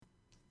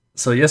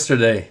So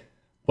yesterday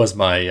was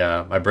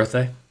my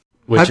birthday,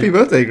 which Happy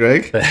birthday,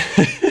 Greg.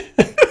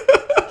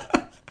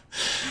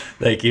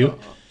 thank you.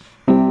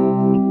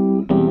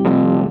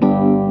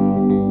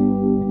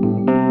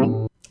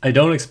 I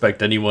don't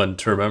expect anyone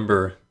to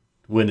remember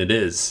when it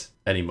is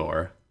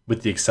anymore,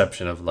 with the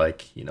exception of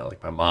like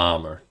my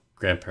mom or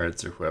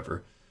grandparents or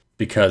whoever,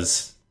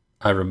 because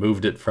I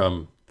removed it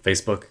from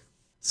Facebook.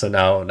 So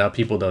now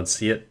people don't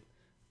see it,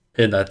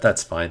 and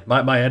that's fine.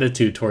 My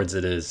attitude towards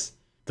it is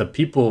the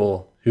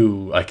people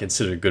who I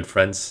consider good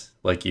friends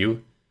like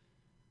you.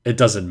 It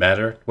doesn't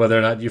matter whether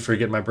or not you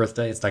forget my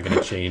birthday. It's not going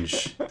to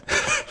change.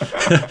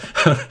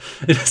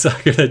 It's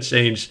not going to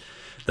change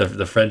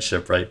the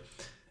friendship, right?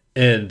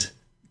 And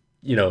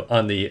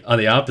on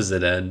the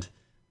opposite end,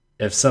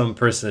 if some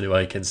person who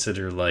I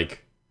consider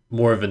like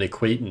more of an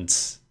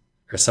acquaintance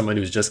or someone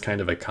who's just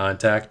kind of a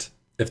contact,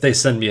 if they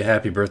send me a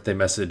happy birthday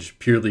message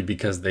purely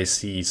because they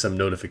see some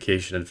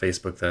notification in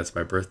Facebook that it's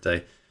my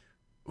birthday,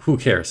 who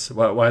cares?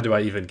 Why do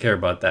I even care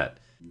about that?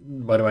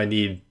 Why do I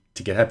need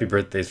to get happy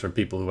birthdays from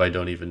people who I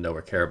don't even know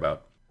or care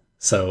about?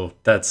 So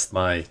that's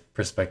my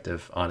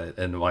perspective on it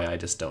and why I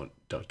just don't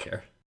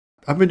care.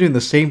 I've been doing the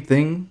same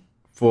thing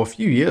for a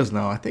few years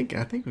now. I think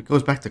it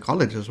goes back to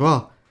college as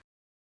well.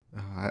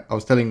 I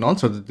was telling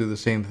Nonso to do the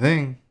same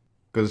thing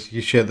because he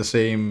shared the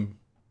same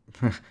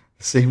the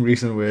same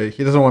reason where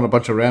he doesn't want a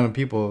bunch of random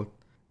people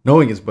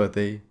knowing his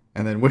birthday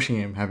and then wishing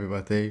him happy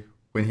birthday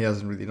when he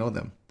doesn't really know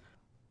them.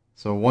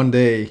 So one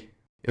day,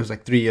 it was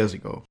like 3 years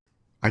ago,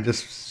 I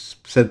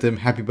just sent him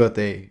happy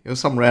birthday. It was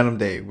some random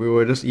day. We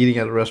were just eating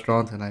at a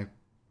restaurant and I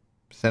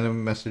sent him a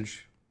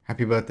message,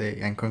 happy birthday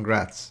and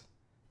congrats.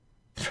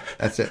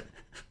 That's it.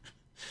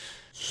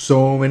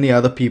 So many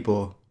other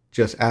people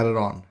just added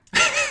on.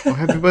 Oh,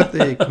 happy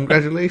birthday,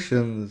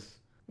 congratulations.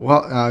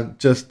 Well,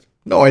 just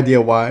no idea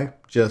why,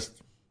 just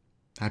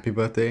happy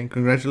birthday and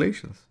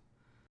congratulations.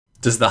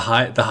 Does the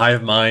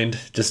hive mind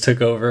just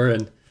took over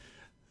and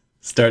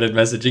started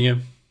messaging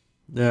him?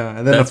 Yeah,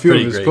 and then a That's few of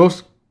pretty his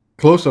great.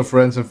 closer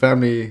friends and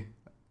family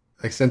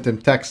like sent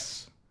him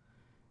texts.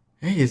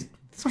 Hey, is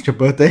this not your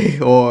birthday?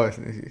 Or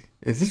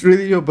is this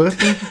really your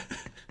birthday?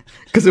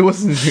 Because it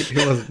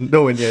wasn't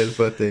nowhere near his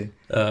birthday.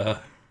 Uh,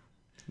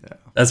 Yeah.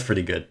 that's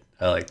pretty good.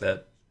 I like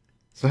that.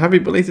 So happy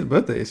belated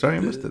birthday. Sorry I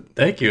missed it.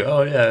 Thank you.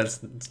 Oh yeah,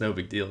 it's no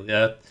big deal.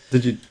 Yeah,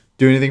 Did you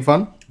do anything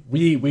fun?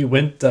 we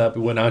went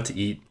out to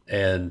eat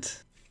and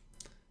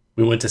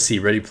we went to see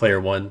Ready Player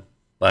One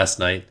last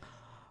night.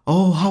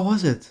 Oh, how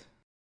was it?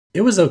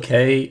 It was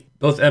okay.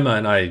 Both Emma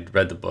and I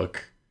read the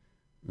book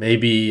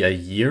maybe a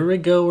year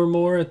ago or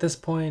more at this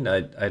point.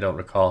 I don't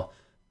recall.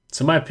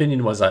 So my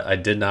opinion was I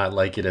did not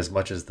like it as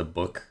much as the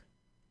book.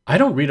 I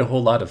don't read a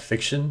whole lot of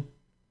fiction,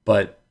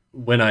 but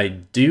when I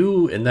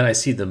do and then I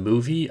see the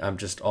movie, I'm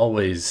just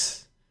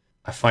always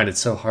I find it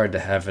so hard to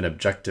have an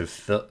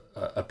objective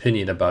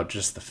opinion about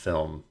just the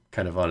film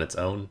kind of on its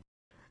own.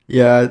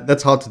 Yeah,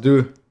 that's hard to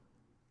do.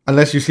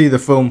 Unless you see the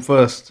film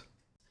first.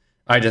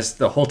 I just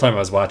the whole time I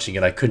was watching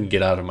it, I couldn't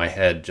get out of my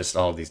head just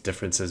all these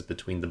differences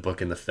between the book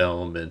and the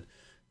film and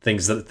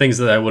things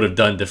that I would have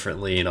done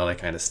differently and all that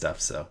kind of stuff.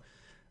 So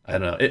I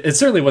don't know. It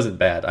certainly wasn't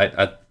bad.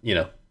 I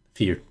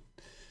if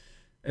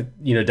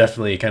you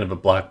definitely kind of a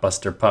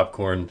blockbuster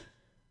popcorn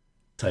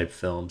type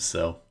film.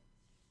 So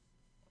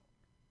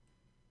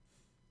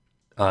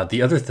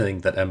the other thing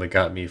that Emma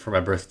got me for my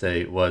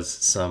birthday was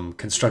some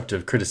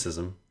constructive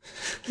criticism,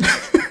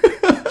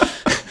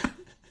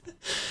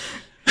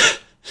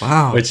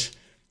 Wow. which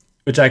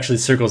actually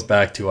circles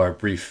back to our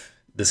brief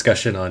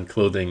discussion on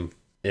clothing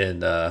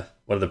in one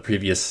of the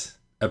previous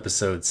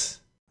episodes.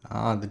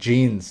 Ah, the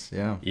jeans.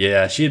 Yeah.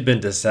 Yeah, she had been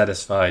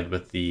dissatisfied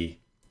with the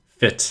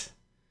fit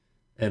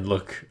and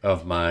look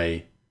of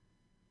my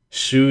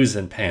shoes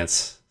and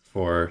pants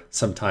for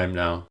some time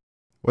now.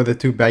 Were they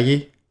too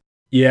baggy?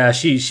 Yeah,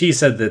 she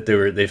said that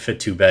they fit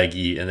too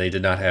baggy and they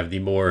did not have the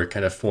more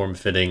kind of form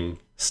fitting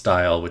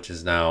style, which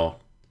is now.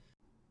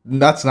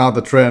 That's now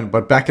the trend,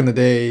 but back in the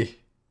day,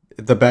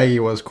 the baggy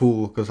was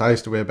cool because I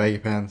used to wear baggy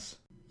pants.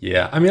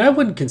 Yeah, I mean I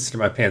wouldn't consider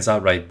my pants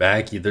outright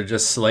baggy. They're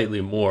just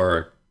slightly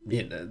more.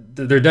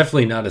 They're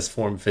definitely not as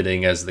form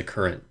fitting as the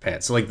current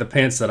pants. So like the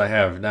pants that I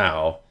have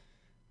now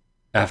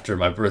after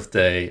my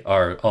birthday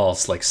are all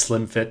like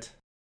slim fit.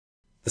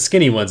 The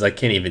skinny ones I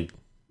can't even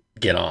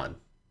get on.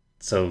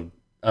 So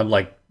I'm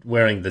like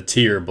wearing the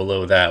tier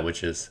below that,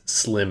 which is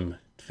slim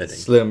fitting.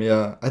 Slim,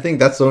 yeah. I think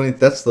that's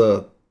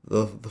the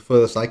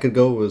furthest I could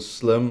go was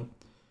slim.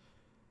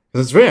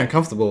 Because it's very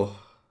uncomfortable.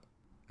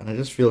 And I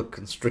just feel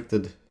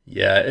constricted.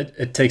 Yeah,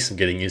 it takes some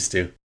getting used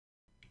to.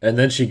 And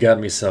then she got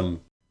me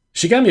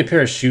a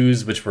pair of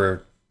shoes which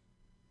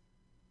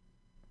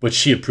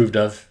she approved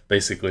of,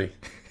 basically.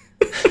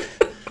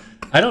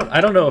 I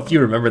don't know if you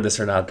remember this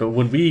or not, but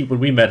when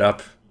we met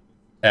up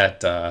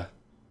at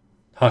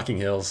Hocking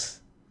Hills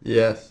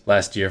Yes.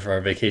 last year for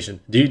our vacation,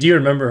 do you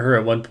remember her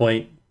at one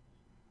point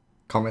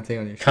Commenting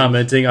on your shoes.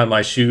 commenting on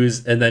my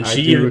shoes, and then I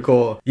she do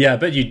recall. yeah, I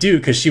bet you do,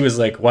 because she was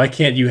like, "Why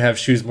can't you have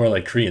shoes more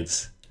like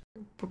Koreans?"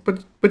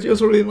 But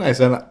yours are really nice.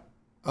 And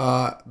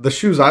the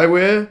shoes I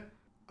wear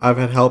I've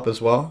had help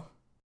as well.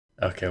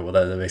 Okay, well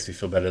that makes me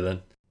feel better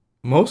then.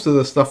 Most of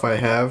the stuff I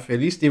have, at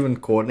least even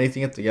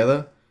coordinating it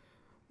together,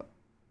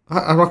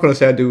 I'm not gonna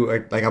say I do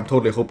like I'm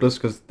totally hopeless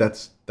because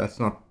that's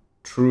not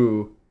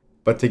true.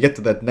 But to get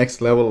to that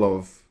next level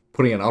of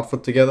putting an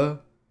outfit together,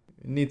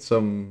 you need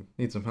some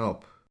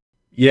help.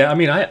 Yeah, I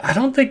mean, I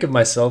don't think of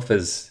myself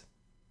as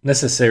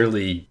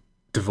necessarily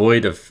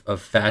devoid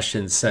of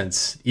fashion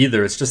sense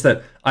either. It's just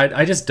that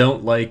I just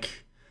don't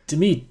like, to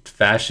me,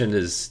 fashion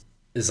is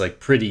like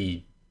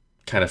pretty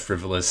kind of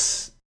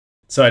frivolous.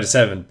 So I just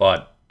haven't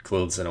bought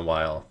clothes in a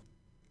while.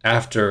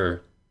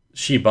 After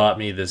she bought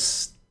me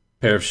this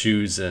pair of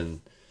shoes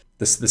and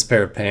this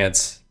pair of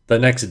pants, the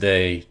next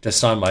day,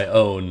 just on my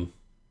own,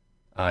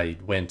 I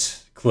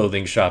went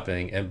clothing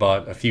shopping and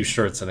bought a few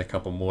shirts and a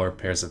couple more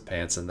pairs of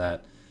pants and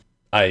that.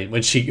 I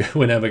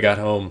when Emma got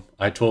home,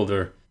 I told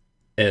her,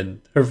 and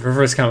her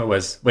first comment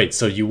was, "Wait,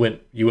 so you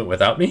went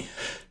without me?"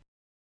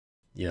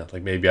 Yeah,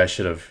 like maybe I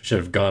should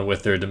have gone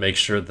with her to make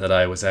sure that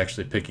I was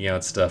actually picking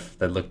out stuff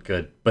that looked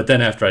good. But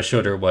then after I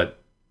showed her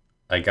what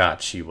I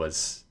got, she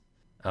was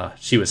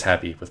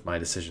happy with my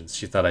decisions.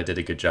 She thought I did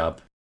a good job.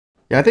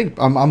 Yeah, I think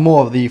I'm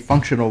more of the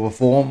function over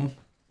form,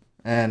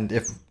 and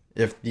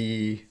if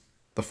the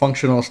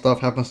functional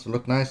stuff happens to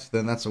look nice,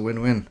 then that's a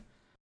win-win.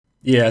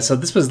 Yeah, so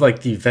this was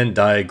like the Venn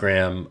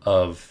diagram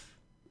of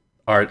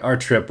our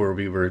trip where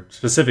we were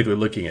specifically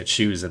looking at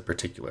shoes in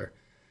particular.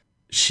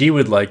 She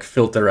would like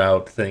filter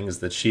out things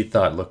that she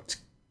thought looked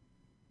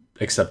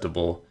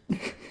acceptable,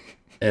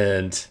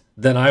 and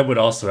then I would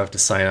also have to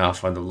sign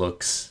off on the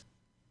looks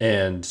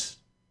and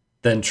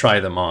then try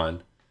them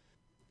on.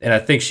 And I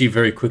think she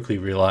very quickly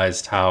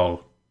realized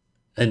how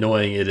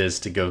annoying it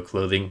is to go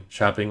clothing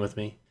shopping with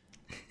me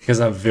because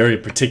I'm very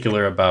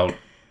particular about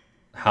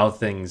how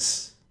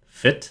things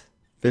fit.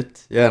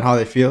 Fit, yeah, and how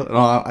they feel.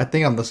 No, I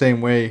think I'm the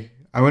same way.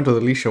 I went to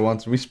Alicia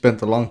once. We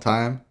spent a long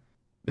time,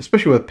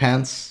 especially with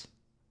pants,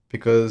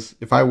 because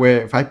if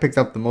I picked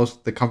up the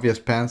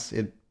comfiest pants,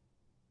 it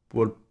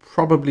would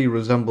probably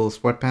resemble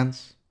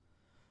sweatpants.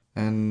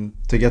 And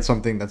to get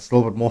something that's a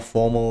little bit more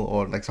formal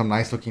or like some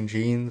nice looking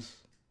jeans,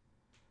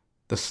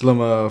 the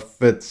slimmer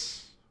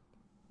fits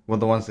were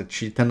the ones that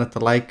she tended to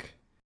like.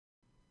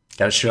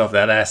 Gotta show off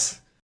that ass.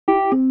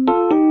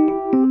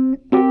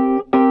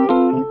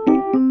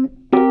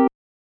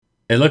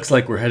 It looks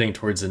like we're heading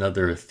towards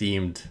another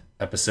themed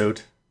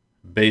episode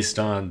based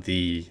on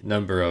the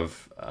number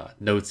of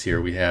notes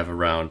here we have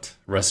around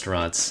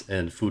restaurants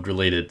and food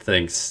related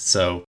things.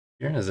 So,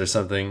 Aaron, is there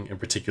something in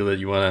particular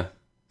you want to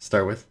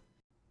start with?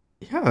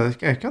 Yeah,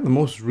 I got the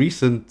most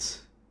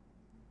recent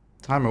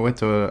time I went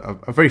to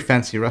a very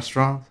fancy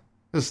restaurant.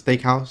 It's a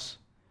steakhouse.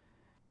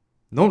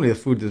 Normally the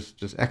food is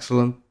just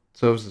excellent,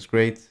 service is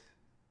great.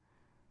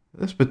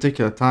 This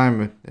particular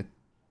time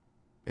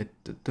it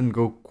didn't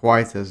go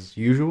quite as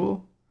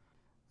usual.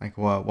 Like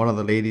one of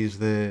the ladies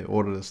there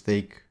ordered a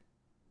steak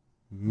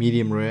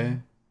medium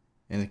rare,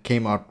 and it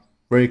came out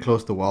very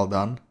close to well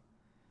done.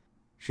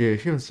 She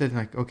even said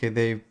like, okay,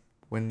 they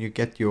when you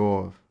get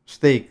your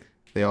steak,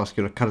 they ask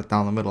you to cut it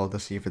down the middle to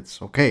see if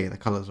it's okay, the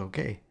color's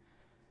okay.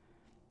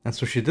 And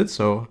so she did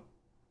so,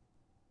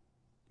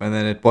 and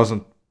then it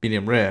wasn't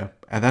medium rare.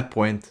 At that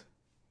point,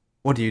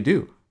 what do?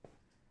 Do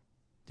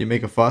you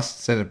make a fuss,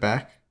 send it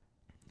back?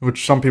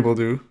 Which some people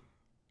do.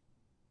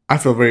 I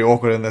feel very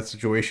awkward in that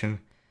situation,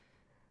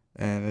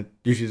 and it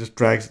usually just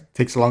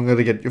takes longer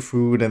to get your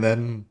food, and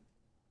then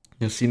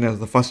you're seen as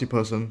the fussy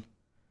person.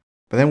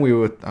 But then we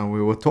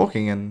were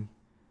talking and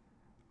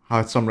how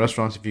at some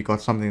restaurants, if you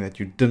got something that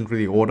you didn't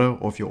really order,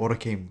 or if your order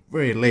came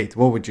very late,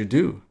 what would you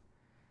do?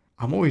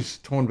 I'm always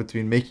torn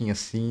between making a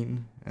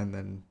scene and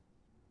then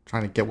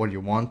trying to get what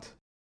you want.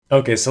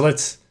 Okay, so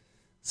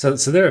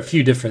there are a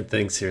few different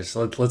things here.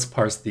 So let's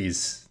parse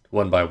these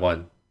one by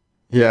one.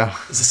 Yeah.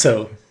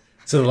 So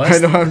the I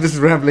last know I'm just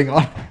rambling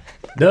on.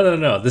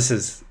 No.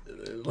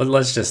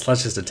 Let's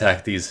just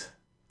attack these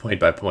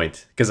point by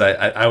point because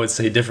I would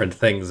say different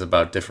things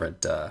about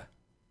different.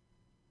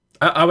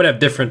 I would have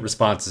different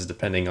responses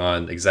depending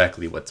on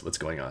exactly what's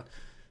going on.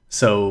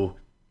 So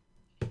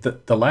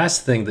the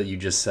last thing that you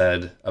just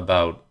said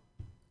about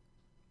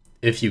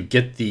if you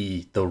get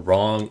the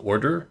wrong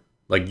order,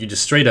 like you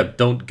just straight up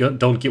don't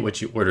get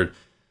what you ordered,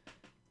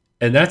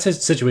 and that's a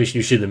situation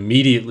you should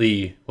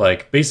immediately,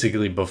 like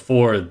basically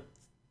before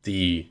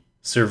the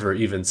server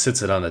even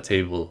sits it on the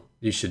table,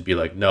 you should be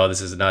like, no, this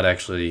is not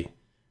actually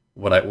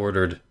what I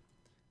ordered.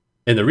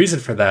 And the reason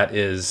for that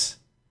is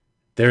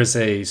there's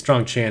a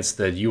strong chance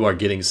that you are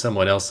getting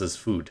someone else's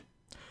food.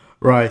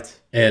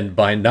 Right. And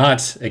by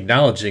not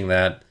acknowledging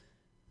that,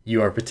 you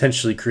are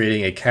potentially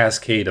creating a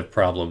cascade of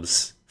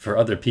problems for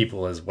other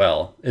people as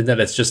well. And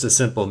that it's just a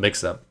simple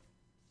mix up.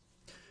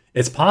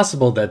 It's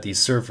possible that the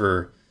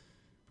server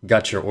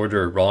got your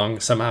order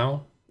wrong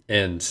somehow,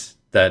 and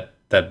that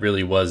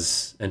really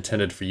was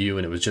intended for you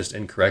and it was just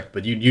incorrect,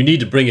 but you need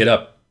to bring it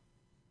up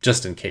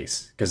just in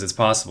case, because it's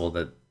possible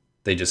that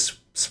they just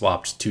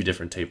swapped two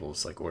different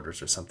tables, like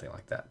orders or something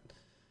like that.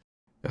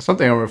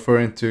 Something I'm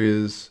referring to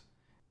is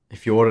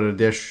if you ordered a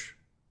dish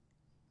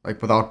like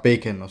without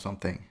bacon or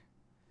something,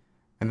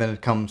 and then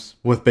it comes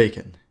with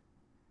bacon.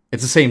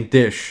 It's the same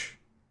dish,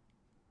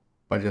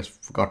 but I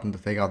just forgotten to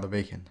take out the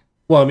bacon.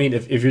 Well, I mean,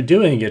 if you're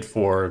doing it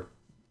for,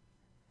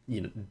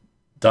 you know,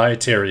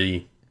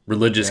 dietary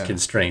religious Yeah.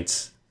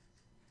 constraints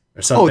or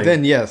Oh, something,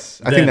 then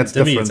yes, I then think that's to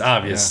different. me it's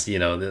obvious. You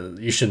know,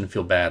 you shouldn't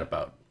feel bad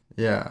about.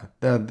 Yeah,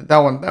 that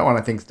one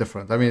I think is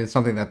different. I mean, it's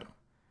something that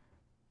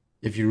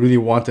if you really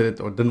wanted it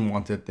or didn't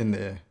want it in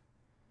there,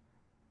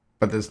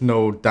 but there's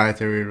no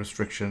dietary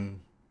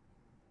restriction,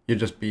 you're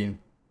just being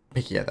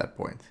picky at that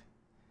point.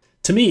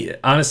 To me,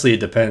 honestly, it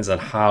depends on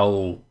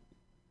how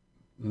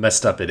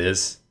messed up it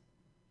is.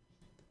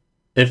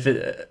 If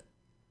it,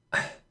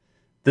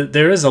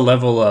 there is a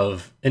level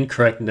of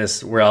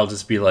incorrectness where I'll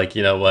just be like,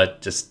 you know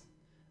what, just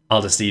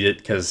I'll just eat it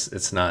because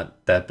it's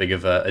not that big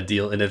of a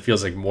deal, and it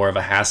feels like more of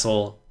a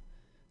hassle.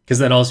 Because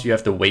then also you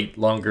have to wait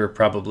longer,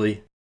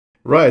 probably.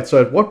 Right.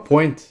 So at what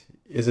point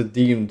is it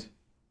deemed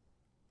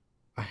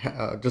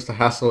just a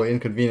hassle or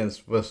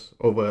inconvenience with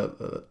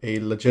over a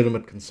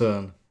legitimate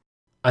concern?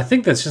 I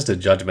think that's just a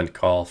judgment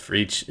call for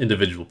each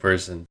individual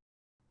person.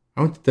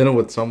 I went to dinner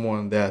with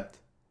someone that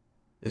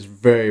is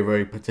very,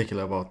 very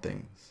particular about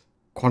things.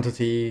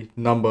 Quantity,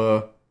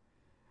 number,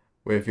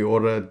 where if you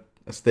ordered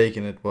a steak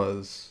and it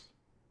was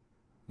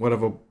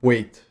whatever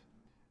weight,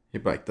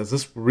 you'd be like, does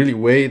this really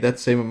weigh that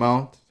same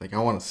amount? Like, I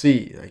want to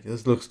see. Like,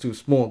 this looks too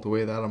small to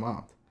weigh that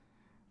amount.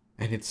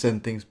 And he'd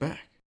send things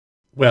back.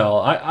 Well,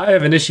 I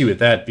have an issue with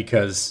that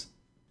because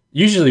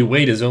usually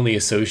weight is only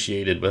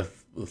associated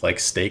with like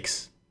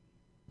steaks,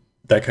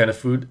 that kind of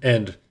food,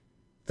 and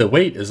the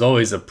weight is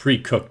always a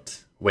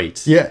pre-cooked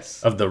weight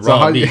Yes. of the So raw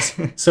how meat.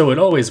 you- So it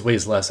always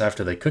weighs less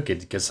after they cook it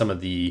because some of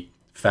the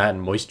fat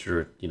and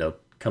moisture, you know,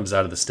 comes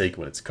out of the steak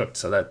when it's cooked.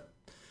 So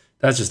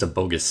that's just a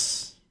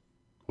bogus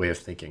way of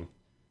thinking.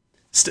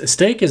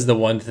 Steak is the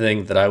one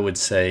thing that I would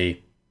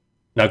say.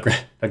 Now,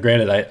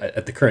 granted, I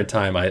at the current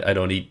time I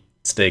don't eat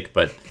steak,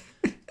 but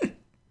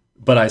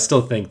I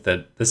still think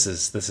that this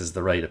is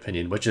the right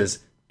opinion, which is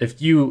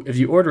if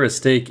you order a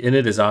steak and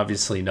it is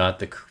obviously not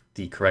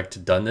the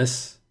correct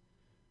doneness,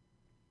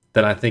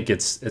 then I think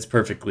it's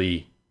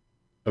perfectly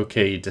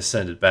okay to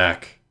send it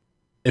back.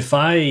 If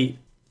I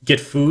get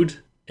food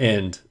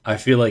and I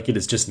feel like it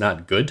is just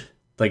not good,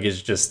 like it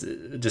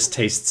just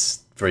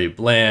tastes very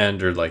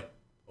bland or like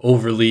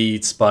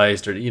overly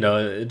spiced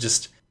or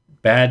just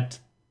bad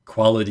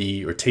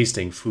quality or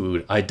tasting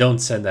food, I don't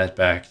send that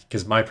back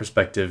because my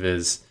perspective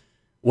is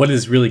what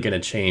is really going to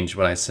change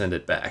when I send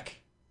it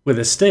back. With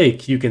a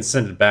steak, you can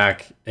send it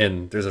back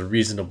and there's a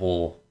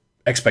reasonable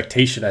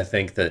expectation, I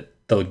think, that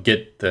they'll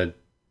get the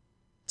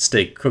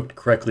steak cooked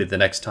correctly the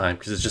next time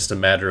because it's just a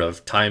matter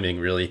of timing,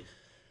 really.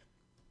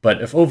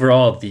 But if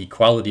overall the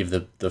quality of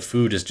the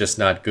food is just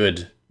not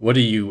good, what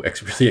are you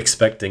really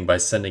expecting by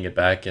sending it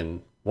back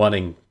and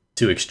wanting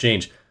to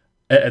exchange?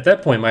 At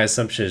that point, my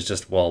assumption is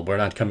just, well, we're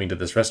not coming to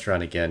this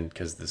restaurant again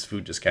because this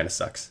food just kind of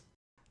sucks.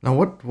 Now,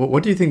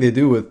 what do you think they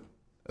do with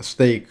a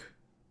steak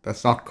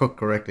that's not cooked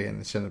correctly and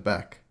they send it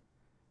back?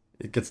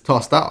 It gets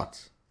tossed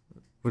out,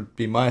 would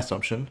be my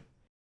assumption.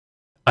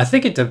 I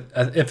think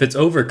if it's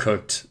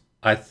overcooked,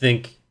 I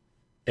think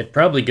it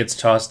probably gets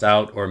tossed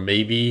out, or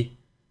maybe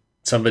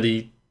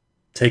somebody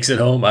takes it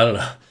home. I don't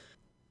know.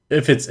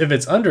 If it's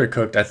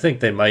undercooked, I think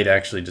they might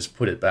actually just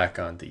put it back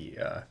on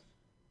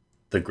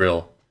the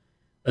grill,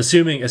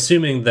 assuming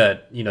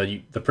that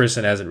the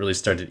person hasn't really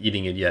started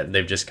eating it yet and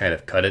they've just kind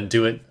of cut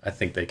into it. I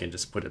think they can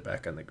just put it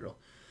back on the grill.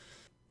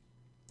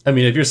 I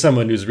mean, if you're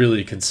someone who's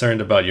really concerned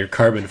about your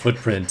carbon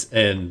footprint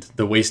and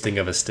the wasting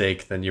of a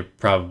steak, then you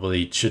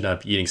probably should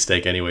not be eating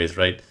steak anyways,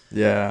 right?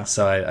 Yeah.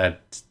 So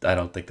I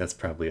don't think that's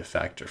probably a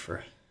factor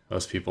for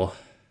most people.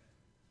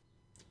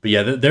 But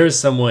yeah, there is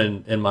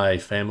someone in my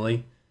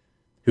family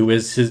who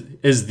is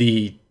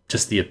the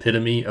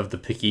epitome of the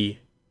picky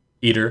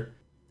eater,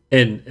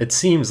 and it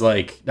seems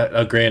like,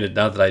 granted,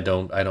 now that I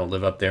don't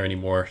live up there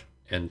anymore,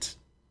 and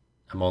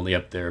I'm only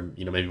up there,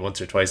 maybe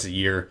once or twice a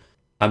year.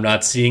 I'm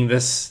not seeing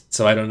this,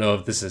 so I don't know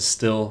if this is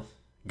still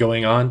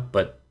going on.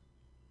 But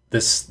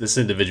this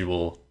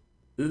individual,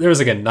 there was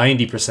like a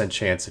 90%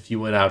 chance if you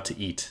went out to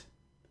eat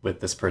with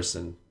this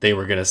person, they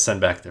were gonna send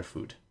back their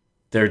food.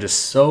 They're just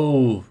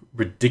so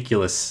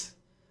ridiculous.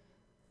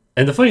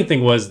 And the funny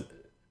thing was,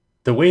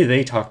 the way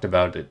they talked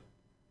about it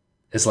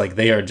is like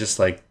they are just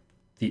like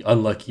the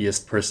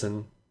unluckiest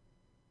person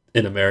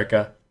in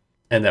America.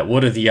 And that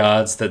what are the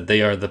odds that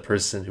they are the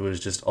person who is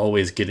just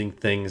always getting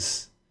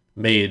things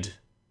made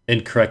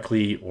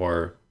incorrectly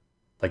or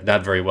like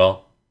not very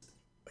well.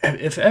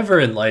 If ever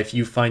in life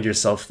you find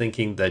yourself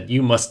thinking that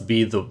you must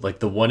be the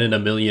 1 in a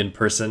million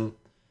person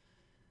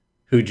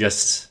who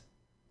just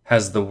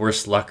has the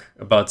worst luck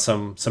about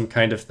some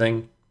kind of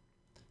thing,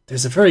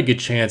 there's a very good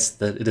chance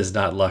that it is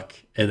not luck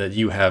and that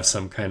you have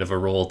some kind of a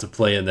role to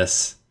play in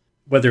this.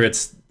 Whether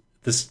it's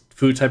this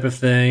food type of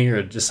thing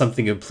or just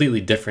something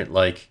completely different,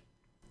 like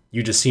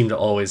you just seem to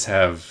always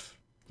have,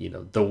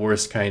 the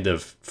worst kind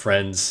of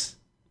friends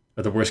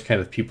or the worst kind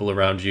of people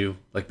around you.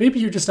 Like maybe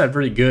you're just not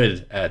very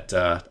good at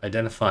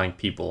identifying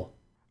people.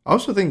 I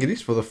also think, at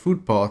least for the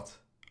food part,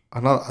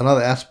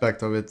 another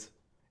aspect of it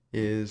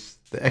is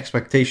the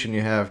expectation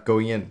you have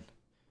going in.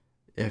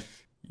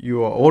 If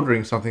you are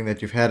ordering something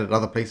that you've had at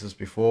other places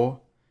before,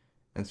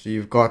 and so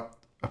you've got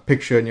a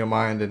picture in your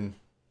mind and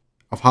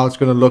of how it's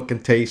going to look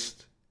and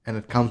taste, and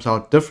it comes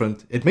out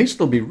different, it may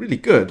still be really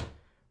good,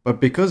 but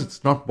because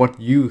it's not what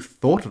you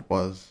thought it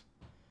was,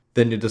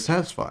 then you're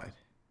dissatisfied.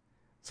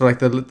 So like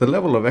the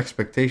level of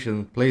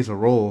expectation plays a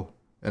role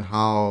in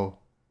how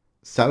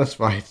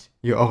satisfied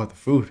you are with the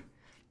food.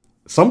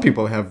 Some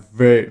people have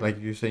very, like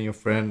you saying, your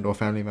friend or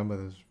family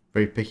member is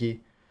very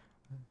picky.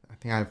 I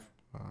think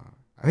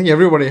I think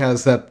everybody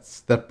has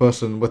that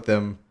person with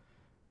them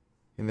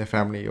in their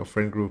family or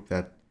friend group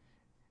that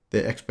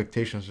their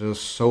expectations are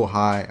just so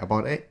high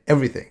about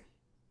everything,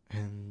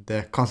 and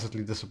they're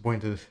constantly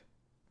disappointed.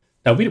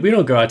 Now we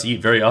don't go out to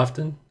eat very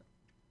often.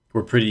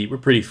 We're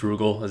pretty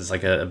frugal. It's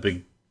like a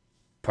big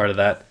part of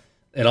that,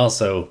 and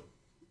also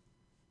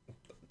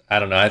I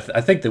don't know.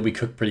 I think that we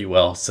cook pretty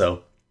well,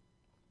 so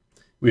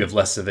we have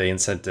less of a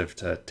incentive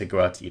to go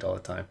out to eat all the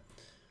time.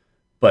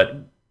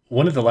 But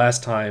one of the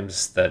last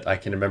times that I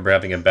can remember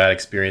having a bad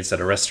experience at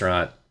a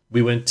restaurant,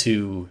 we went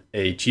to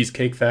a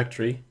cheesecake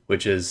factory,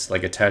 which is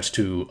like attached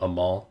to a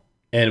mall.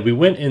 And we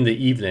went in the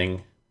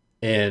evening,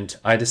 and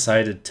I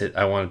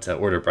wanted to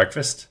order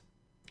breakfast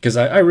because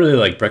I really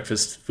like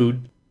breakfast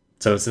food.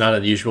 So it's not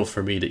unusual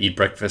for me to eat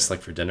breakfast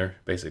like for dinner,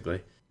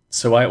 basically.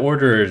 So I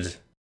ordered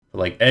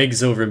like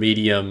eggs over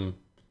medium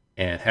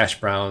and hash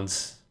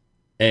browns,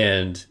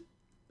 and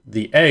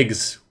the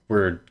eggs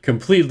were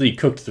completely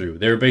cooked through.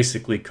 They were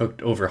basically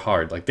cooked over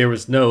hard. Like there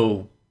was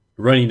no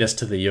runniness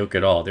to the yolk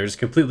at all. They were just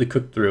completely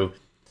cooked through.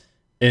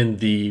 And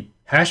the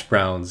hash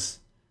browns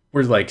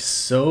were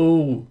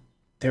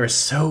they were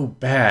so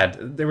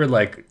bad. They were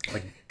like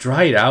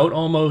dried out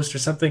almost or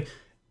something.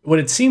 What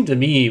it seemed to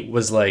me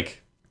was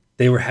like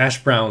they were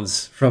hash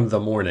browns from the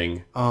morning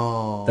that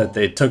Oh,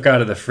 they took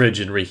out of the fridge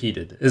and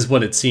reheated, is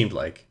what it seemed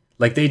like.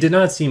 Like they did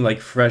not seem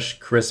like fresh,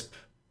 crisp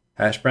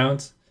hash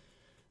browns.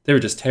 They were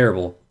just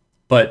terrible.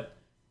 But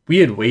we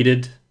had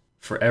waited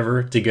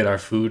forever to get our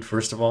food,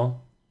 first of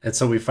all. And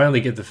so we finally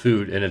get the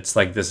food, and it's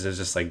like this is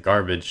just like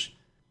garbage.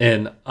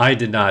 And I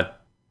did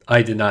not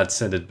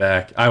send it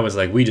back. I was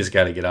like, we just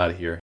got to get out of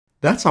here.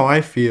 that's how I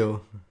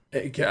feel.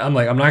 I'm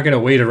like, I'm not gonna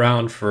wait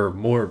around for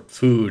more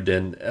food,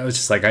 and I was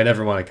just like, I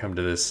never want to come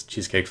to this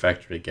Cheesecake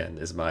Factory again.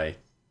 Is my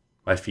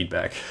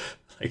feedback.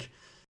 Like,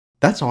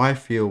 That's how I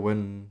feel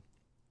when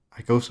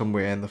I go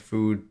somewhere and the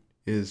food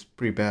is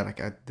pretty bad.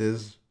 Like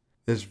there's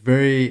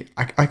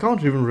I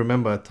can't even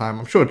remember a time.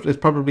 I'm sure it's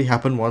probably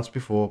happened once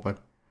before, but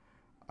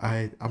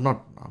I'm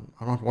not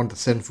one to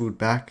send food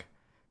back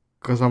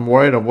because I'm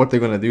worried of what they're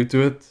gonna do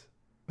to it.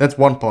 That's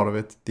one part of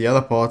it. The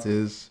other part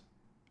is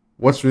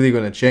what's really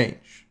gonna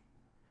change.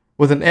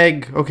 With an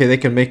egg, okay, they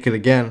can make it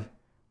again,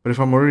 but if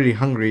I'm already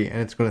hungry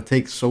and it's gonna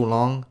take so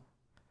long,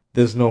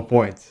 there's no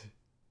point.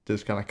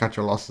 Just kind of cut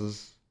your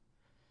losses,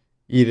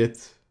 eat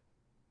it,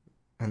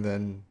 and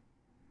then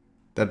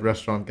that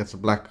restaurant gets a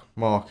black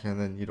mark, and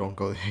then you don't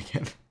go there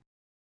again.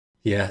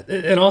 yeah,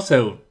 and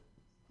also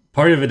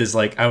part of it is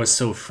like I was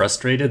so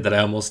frustrated that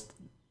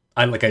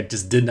I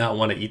just did not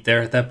want to eat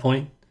there at that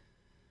point.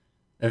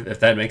 If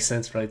that makes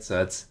sense, right? So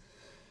that's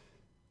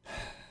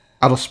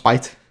Out of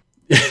spite.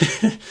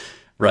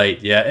 right,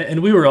 yeah.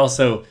 And we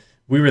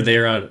were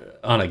there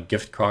on a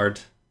gift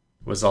card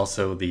was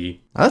also the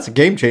Now, that's a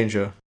game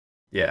changer.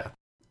 yeah,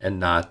 and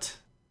not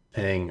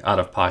paying out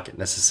of pocket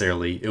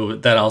necessarily.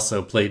 That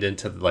also played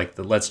into like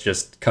the let's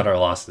just cut our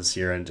losses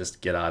here and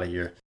just get out of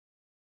here.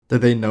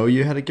 Did they know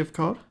you had a gift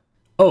card?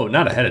 Oh,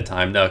 not ahead of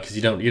time, no, because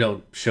you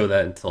don't show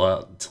that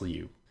until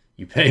you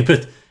pay.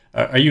 But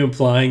are you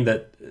implying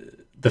that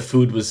the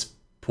food was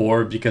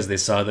poor because they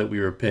saw that we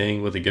were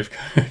paying with a gift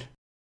card?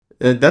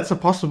 That's a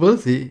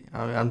possibility.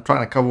 I'm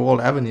trying to cover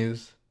all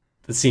avenues.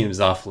 That seems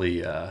awfully.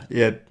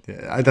 Yeah,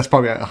 that's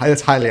probably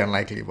that's highly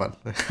unlikely, but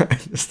I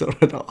just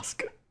thought I'd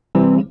ask.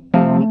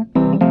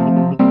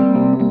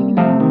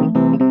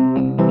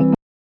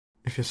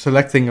 If you're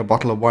selecting a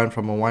bottle of wine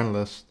from a wine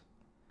list,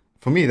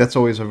 for me that's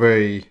always a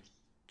very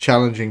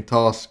challenging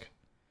task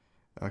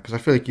because I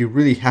feel like you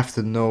really have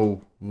to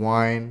know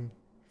wine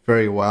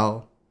very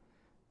well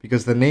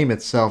because the name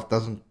itself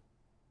doesn't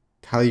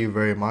tell you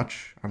very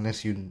much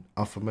unless you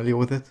are familiar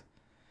with it.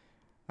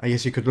 I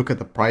guess you could look at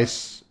the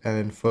price and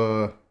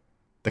infer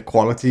the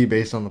quality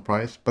based on the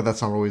price, but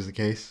that's not always the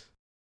case.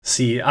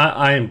 See,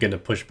 I am going to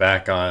push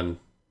back on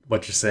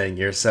what you're saying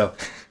here. So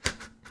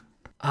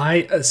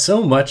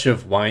so much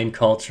of wine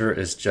culture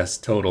is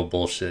just total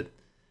bullshit.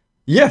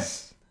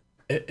 Yes.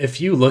 If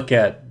you look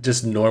at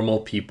just normal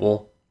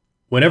people,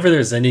 whenever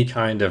there's any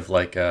kind of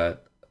like a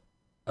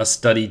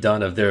study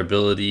done of their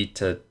ability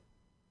to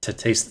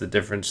taste the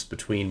difference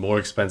between more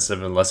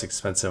expensive and less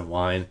expensive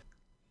wine,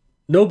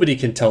 nobody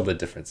can tell the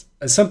difference.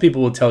 Some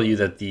people will tell you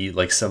that the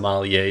like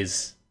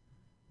sommeliers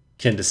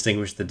can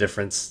distinguish the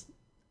difference,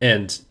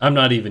 and I'm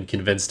not even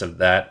convinced of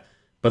that.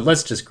 But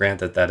let's just grant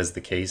that that is the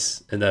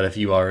case, and that if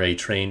you are a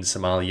trained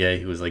sommelier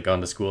who has like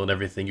gone to school and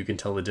everything, you can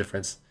tell the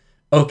difference.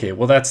 Okay,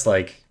 well that's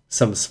like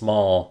some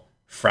small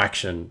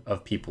fraction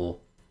of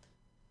people,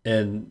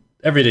 and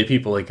everyday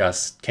people like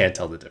us can't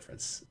tell the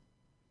difference.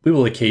 We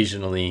will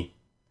occasionally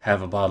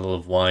have a bottle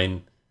of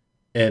wine,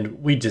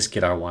 and we just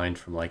get our wine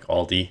from like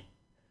Aldi.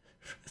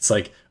 It's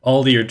like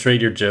Aldi or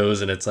Trader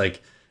Joe's, and it's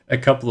like a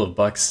couple of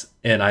bucks,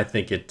 and I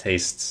think it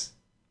tastes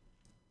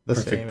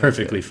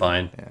perfectly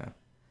fine. Yeah.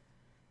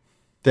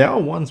 There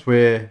are ones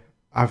where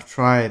I've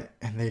tried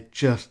and they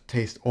just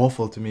taste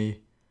awful to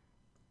me,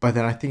 but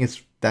then I think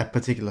it's that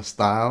particular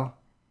style.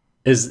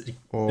 Is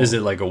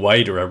it like a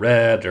white or a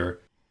red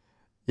or?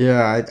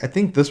 Yeah, I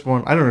think this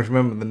one, I don't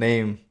remember the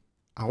name.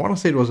 I want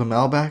to say it was a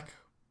Malbec,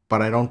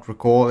 but I don't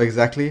recall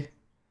exactly.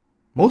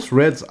 Most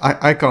reds,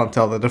 I can't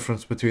tell the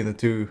difference between the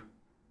two,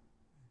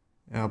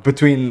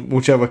 between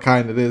whichever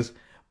kind it is.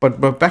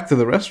 But back to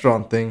the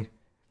restaurant thing,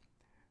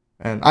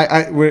 and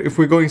if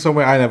we're going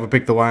somewhere, I never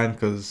pick the wine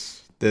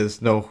because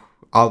there's no,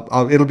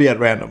 it'll be at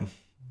random.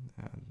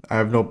 I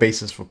have no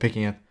basis for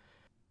picking it.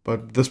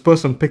 But this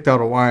person picked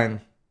out a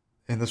wine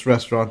in this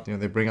restaurant.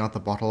 They bring out the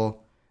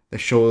bottle, they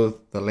show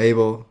the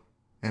label,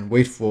 and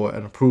wait for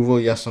an approval,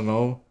 yes or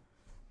no.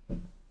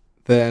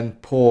 Then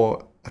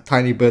pour a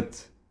tiny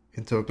bit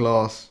into a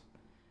glass,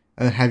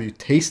 and then have you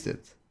taste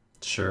it.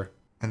 Sure.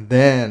 And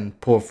then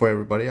pour for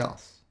everybody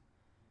else.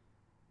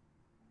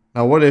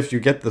 Now, what if you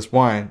get this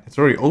wine? It's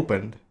already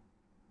opened.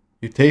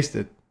 You taste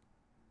it,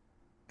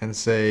 and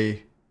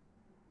say,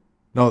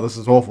 "No, this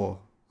is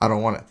awful. I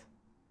don't want it."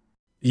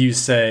 You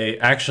say,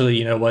 actually,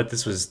 you know what?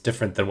 This was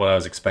different than what I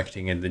was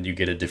expecting, and then you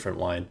get a different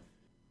wine.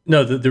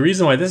 No, the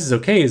reason why this is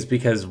okay is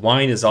because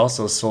wine is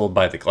also sold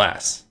by the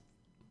glass.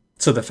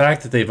 So the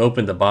fact that they've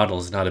opened the bottle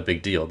is not a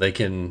big deal.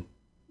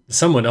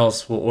 Someone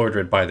else will order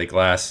it by the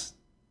glass,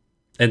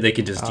 and they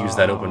can just use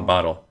that open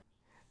bottle.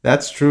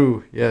 That's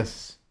true,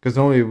 yes. Because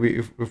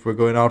normally if we're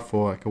going out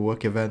for like a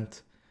work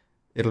event,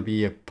 it'll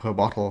be per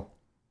bottle.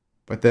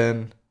 But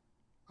then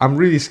I'm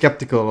really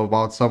skeptical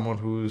about someone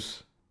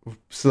who's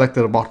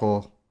selected a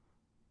bottle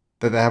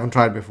that they haven't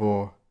tried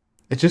before.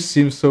 It just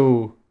seems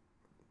so,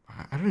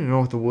 I don't even know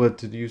what the word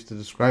to use to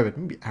describe it.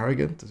 Maybe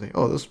arrogant to say,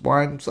 "Oh, this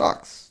wine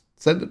sucks.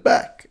 Send it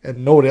back."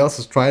 And nobody else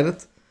has tried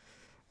it.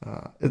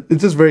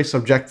 It's just very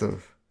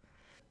subjective.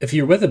 If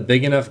you're with a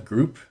big enough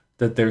group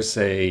that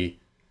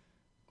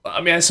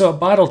so a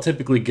bottle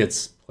typically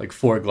gets like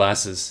 4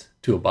 glasses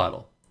to a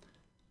bottle.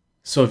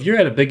 So if you're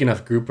at a big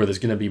enough group where there's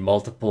going to be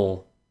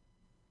multiple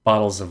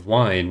bottles of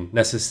wine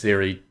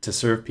necessary to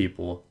serve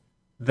people,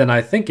 then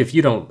I think if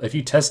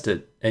you test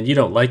it and you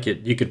don't like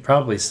it, you could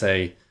probably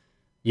say,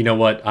 "You know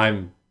what,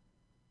 I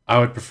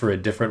would prefer a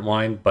different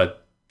wine,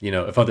 but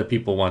if other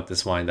people want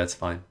this wine, that's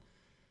fine."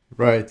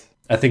 Right.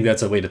 I think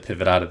that's a way to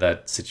pivot out of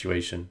that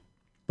situation.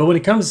 But when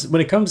it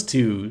comes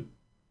to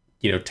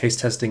taste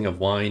testing of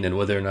wine and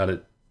whether or not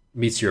it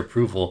meets your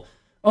approval,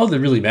 all that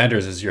really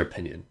matters is your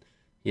opinion.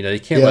 You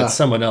can't let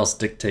someone else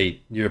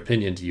dictate your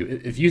opinion to you.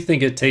 If you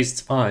think it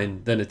tastes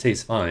fine, then it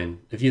tastes fine.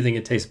 If you think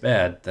it tastes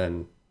bad,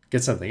 then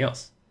get something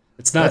else.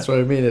 It's not. That's what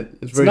I mean.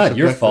 It's very not subjective.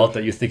 your fault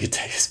that you think it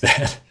tastes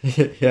bad.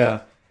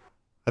 Yeah.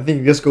 I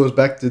think this goes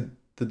back to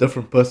the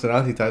different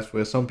personality types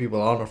where some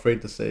people aren't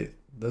afraid to say,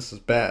 "This is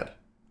bad."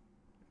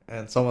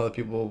 And some other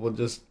people will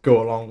just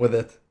go along with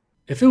it.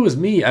 If it was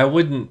me, I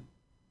wouldn't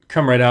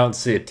come right out and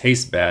say it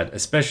tastes bad,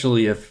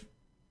 especially if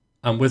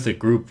I'm with a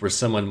group where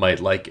someone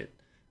might like it.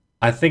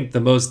 I think the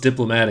most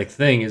diplomatic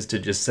thing is to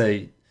just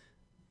say,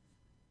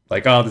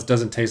 like, "Oh, this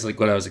doesn't taste like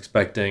what I was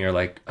expecting," or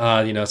like,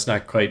 "It's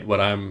not quite what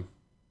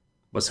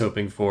was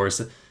hoping for."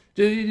 So,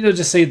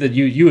 just say that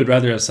you would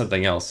rather have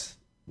something else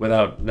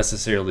without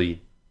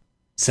necessarily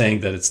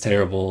saying that it's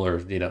terrible,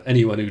 or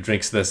anyone who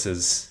drinks this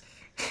is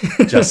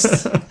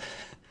just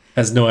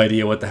has no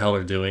idea what the hell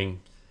they're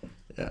doing.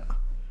 Yeah.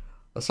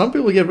 Some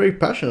people get very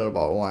passionate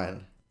about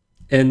wine.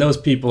 And those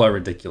people are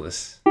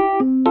ridiculous.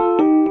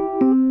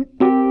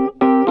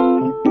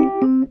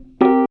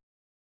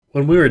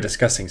 When we were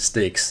discussing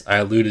steaks, I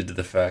alluded to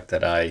the fact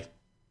that I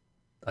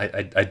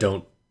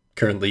don't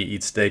currently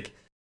eat steak.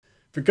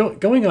 For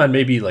going on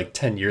maybe like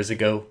 10 years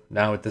ago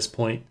now at this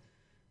point,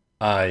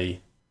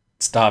 I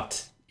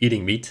stopped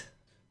eating meat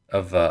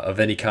of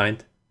any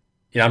kind.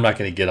 I'm not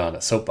going to get on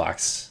a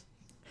soapbox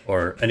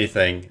or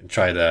anything and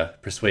try to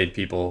persuade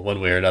people one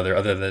way or another,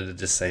 other than to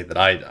just say that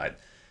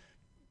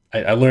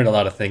I learned a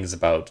lot of things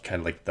about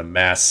kind of like the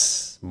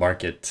mass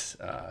market,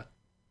 kind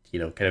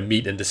of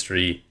meat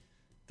industry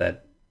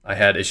that I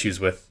had issues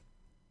with.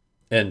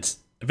 And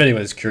if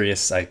anyone's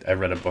curious, I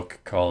read a book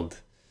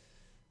called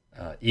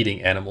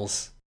Eating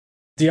Animals.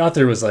 The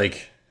author was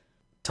like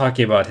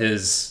talking about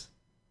his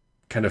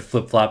kind of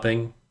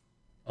flip-flopping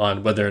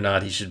on whether or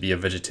not he should be a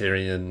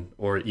vegetarian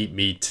or eat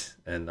meat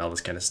and all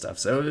this kind of stuff.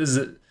 So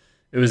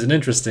it was an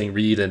interesting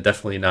read, and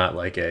definitely not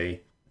like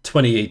a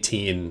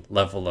 2018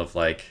 level of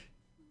like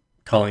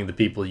calling the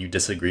people you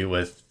disagree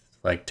with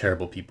like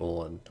terrible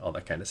people and all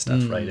that kind of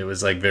stuff, right? It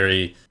was like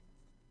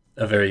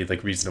a very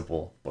like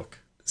reasonable book.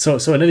 So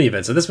in any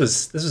event, so this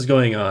was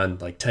going on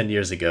like 10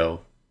 years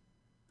ago,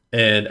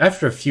 and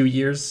after a few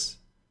years,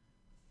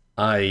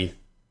 I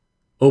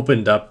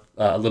opened up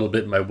a little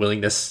bit my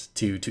willingness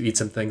to eat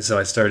some things. So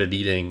I started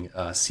eating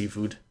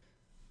seafood,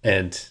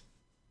 and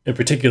in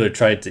particular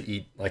tried to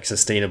eat like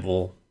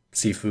sustainable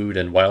seafood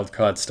and wild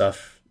caught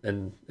stuff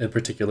in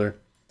particular.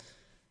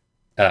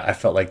 I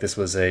felt like this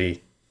was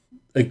a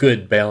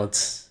good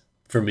balance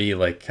for me,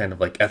 like kind of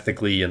like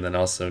ethically and then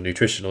also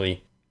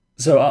nutritionally.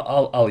 So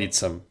I'll eat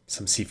some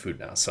seafood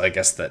now. So I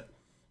guess that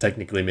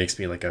technically makes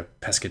me like a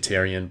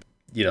pescatarian.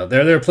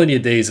 There are plenty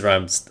of days where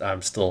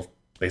I'm still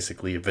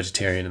basically a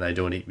vegetarian and I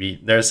don't eat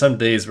meat. There are some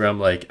days where I'm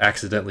like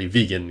accidentally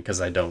vegan because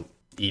I don't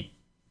eat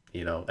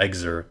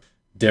eggs or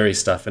dairy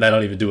stuff, and I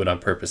don't even do it on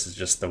purpose. It's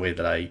just the way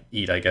that I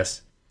eat, I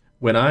guess.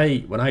 When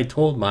I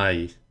told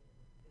my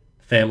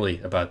family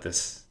about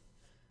this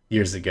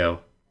years ago,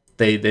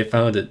 they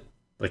found it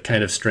like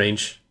kind of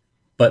strange,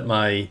 but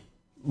my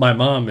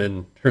mom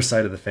and her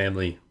side of the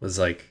family was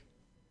like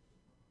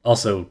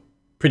also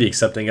pretty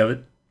accepting of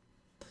it,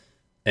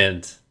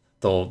 and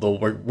they'll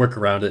work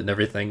around it and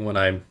everything when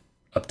I'm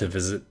up to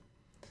visit.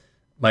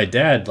 My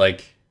dad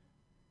like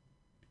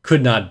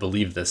could not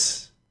believe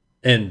this,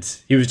 and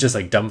he was just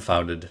like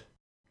dumbfounded.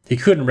 He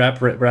couldn't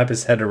wrap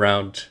his head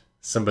around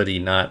somebody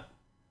not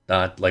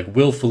like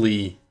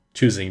willfully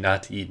choosing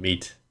not to eat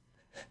meat.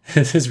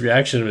 His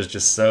reaction was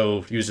just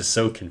so he was just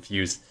so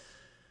confused.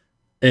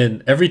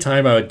 And every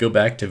time I would go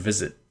back to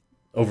visit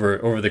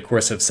over the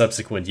course of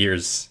subsequent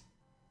years,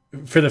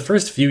 for the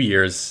first few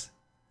years,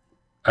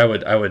 I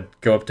would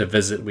go up to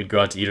visit, we'd go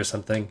out to eat or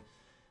something,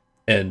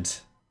 and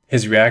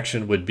his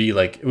reaction would be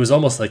like it was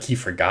almost like he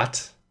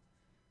forgot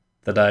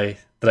that I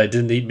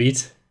didn't eat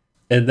meat.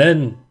 And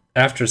then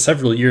after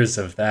several years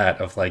of that,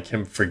 of like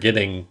him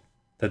forgetting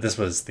that this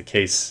was the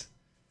case,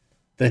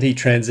 then he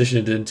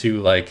transitioned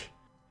into like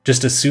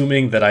just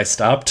assuming that I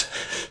stopped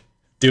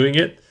doing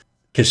it.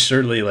 Because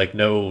surely like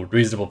no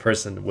reasonable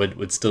person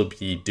would still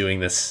be doing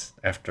this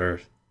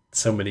after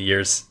so many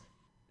years.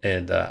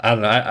 And I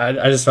don't know,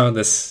 I just found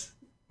this,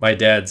 my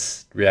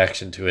dad's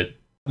reaction to it.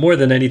 More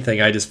than anything,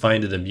 I just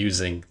find it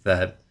amusing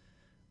that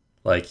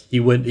like he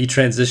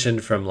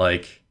transitioned from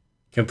like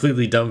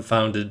completely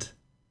dumbfounded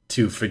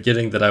to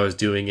forgetting that I was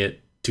doing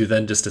it to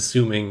then just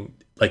assuming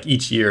like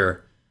each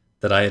year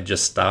that I had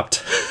just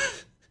stopped.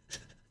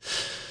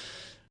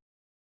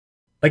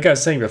 Like I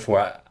was saying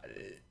before,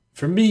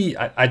 for me,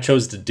 I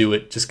chose to do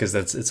it just because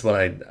it's what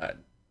I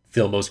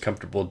feel most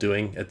comfortable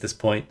doing at this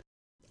point.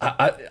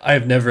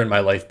 I've never in my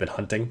life been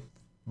hunting,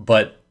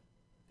 but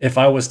if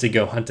I was to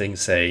go hunting,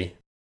 say,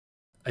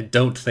 I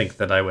don't think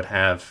that I would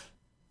have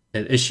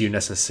an issue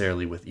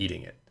necessarily with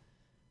eating it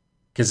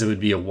because it would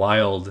be a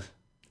wild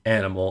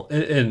animal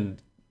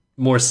and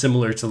more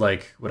similar to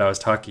like what I was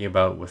talking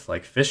about with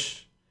like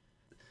fish.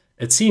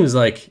 It seems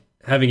like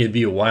having it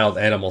be a wild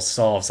animal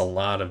solves a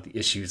lot of the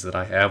issues that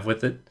I have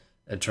with it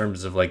in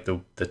terms of like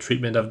the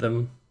treatment of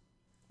them.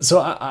 So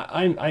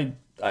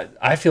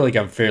I feel like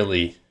I'm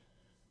fairly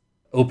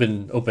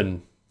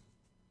open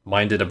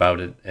minded about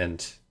it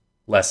and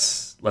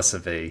less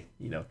of a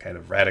kind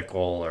of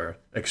radical or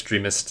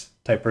extremist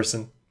type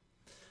person.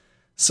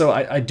 So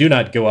I do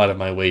not go out of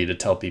my way to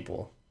tell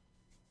people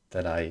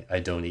that I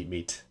don't eat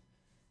meat.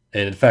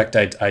 And in fact,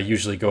 I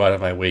usually go out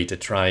of my way to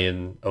try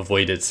and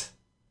avoid it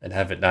and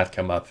have it not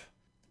come up.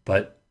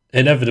 But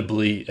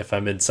inevitably, if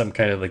I'm in some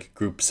kind of like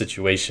group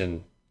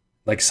situation,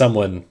 like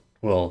someone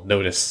will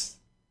notice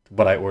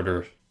what I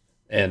order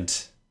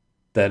and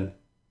then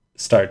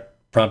start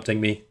prompting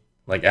me,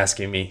 like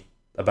asking me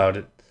about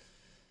it.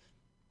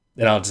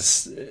 And I'll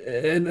just,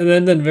 and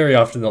then very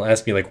often they'll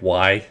ask me like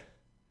why.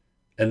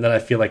 And then I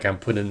feel like I'm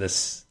put in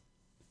this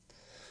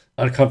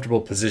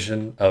uncomfortable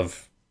position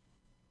of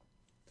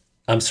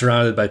I'm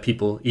surrounded by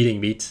people eating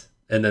meat,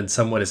 and then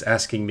someone is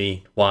asking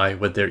me why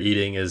what they're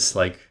eating is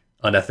like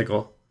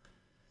unethical.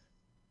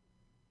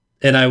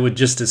 And I would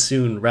just as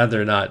soon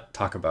rather not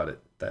talk about it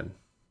then.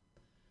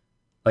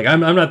 Like I'm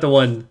not the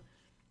one.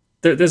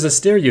 There's a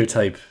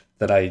stereotype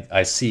that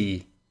I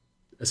see,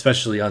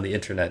 especially on the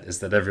internet, is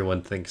that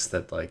everyone thinks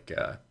that like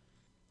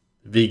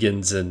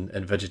vegans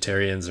and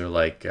vegetarians are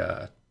like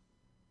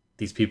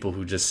these people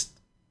who just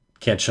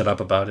can't shut up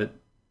about it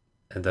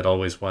and that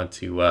always want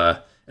to.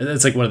 And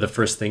it's like one of the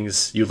first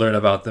things you learn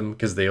about them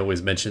because they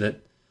always mention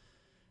it.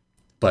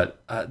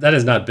 But that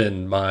has not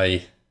been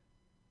my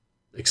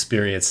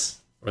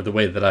experience or the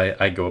way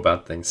that I go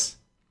about things.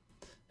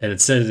 And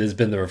instead, it has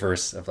been the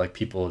reverse of like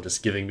people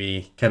just giving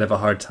me kind of a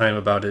hard time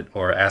about it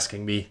or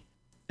asking me.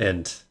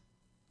 And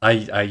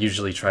I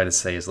usually try to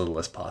say as little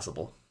as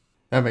possible.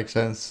 That makes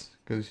sense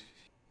because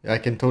I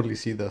can totally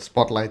see the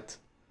spotlight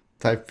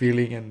type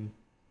feeling and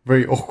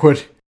very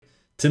awkward.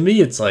 To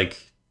me, it's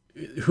like,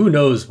 who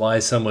knows why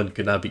someone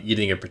could not be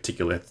eating a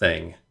particular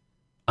thing?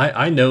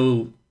 I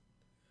know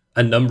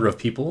a number of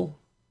people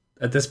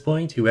at this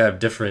point who have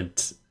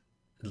different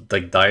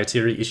like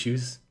dietary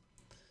issues.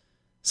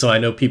 So I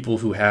know people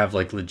who have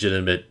like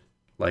legitimate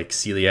like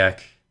celiac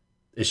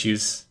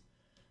issues.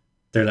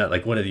 They're not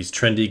like one of these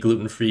trendy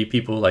gluten-free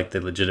people, like they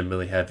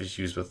legitimately have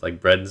issues with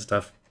like bread and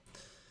stuff.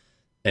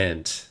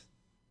 And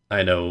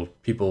I know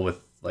people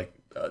with like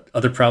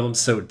other problems.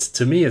 So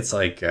to me, it's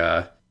like,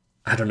 I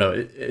don't know,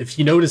 if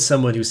you notice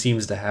someone who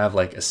seems to have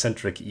like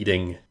eccentric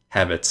eating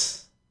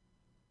habits,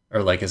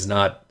 or like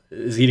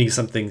is eating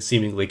something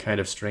seemingly kind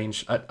of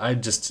strange, I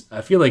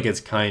feel like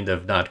it's kind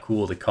of not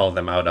cool to call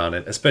them out on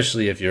it,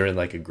 especially if you're in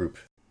like a group.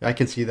 I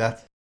can see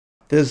that.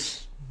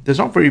 There's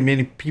not very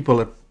many people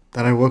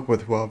that I work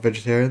with who are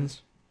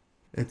vegetarians.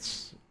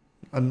 It's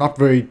a not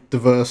very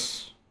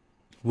diverse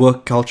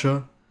work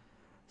culture.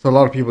 So a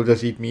lot of people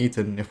just eat meat,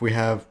 and if we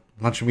have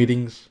lunch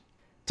meetings,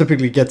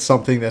 typically get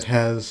something that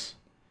has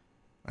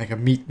like a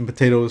meat and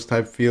potatoes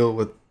type feel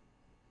with,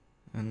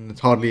 and it's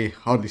hardly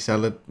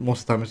salad.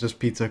 Most of the time it's just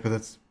pizza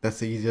because that's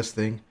the easiest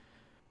thing.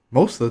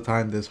 Most of the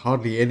time there's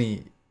hardly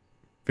any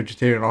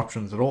vegetarian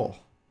options at all,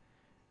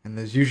 and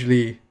there's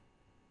usually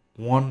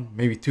one,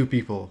 maybe two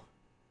people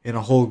in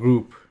a whole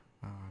group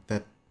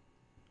that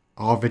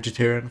are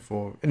vegetarian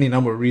for any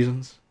number of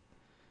reasons,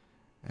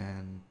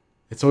 and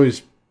it's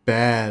always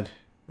bad.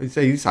 At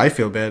least I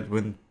feel bad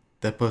when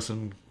that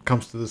person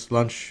comes to this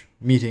lunch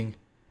meeting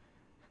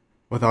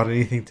without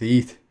anything to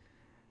eat,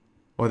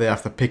 or they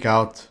have to pick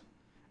out.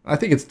 I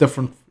think it's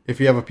different if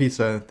you have a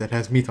pizza that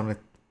has meat on it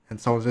and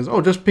someone says,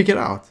 "Oh, just pick it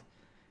out."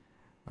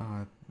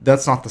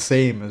 That's not the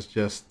same as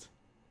just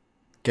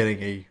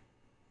getting a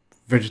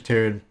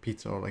vegetarian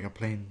pizza or like a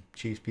plain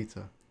cheese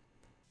pizza.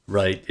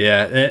 Right.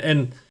 Yeah.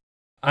 And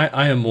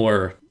I am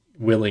more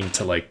willing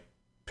to like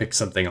pick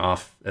something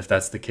off if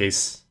that's the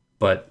case.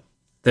 But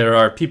there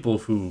are people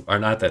who are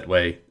not that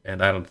way.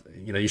 And I don't,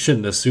 you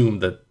shouldn't assume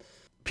that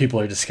people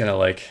are just going to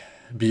like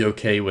be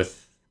okay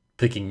with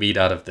picking meat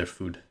out of their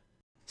food.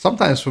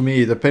 Sometimes for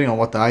me, depending on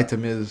what the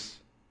item is,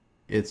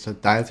 it's a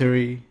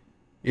dietary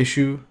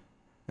issue,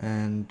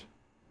 and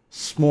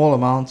small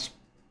amounts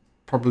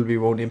probably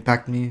won't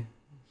impact me,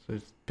 so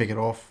just pick it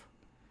off.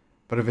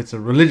 But if it's a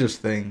religious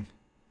thing,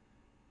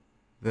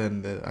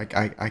 then I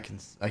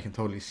can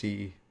totally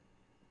see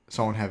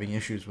someone having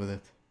issues with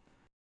it.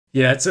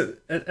 Yeah,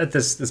 at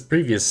this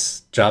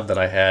previous job that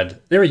I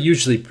had, they were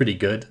usually pretty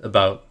good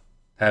about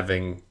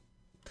having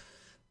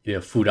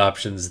food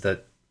options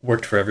that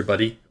worked for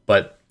everybody,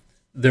 but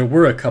there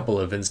were a couple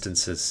of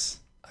instances.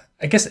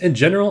 I guess in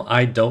general,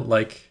 I don't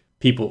like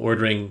people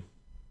ordering,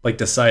 like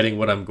deciding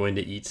what I'm going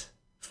to eat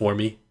for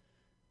me.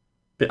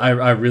 But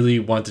I really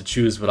want to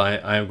choose what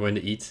I am going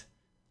to eat.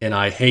 And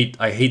I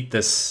hate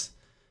this,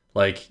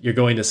 like you're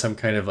going to some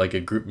kind of like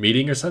a group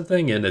meeting or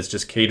something and it's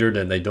just catered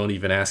and they don't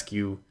even ask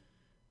you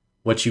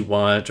what you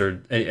want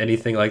or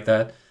anything like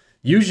that.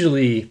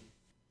 Usually,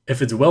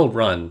 if it's well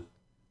run,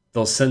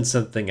 they'll send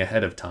something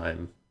ahead of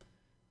time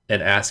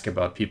and ask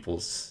about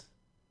people's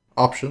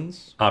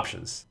Options.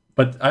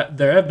 But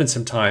there have been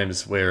some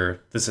times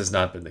where this has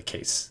not been the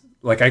case.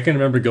 Like I can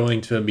remember going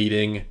to a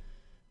meeting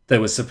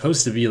that was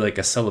supposed to be like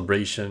a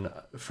celebration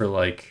for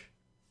like,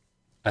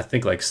 I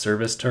think like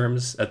service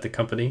terms at the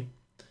company.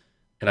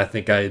 And I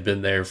think I had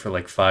been there for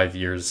like 5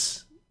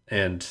 years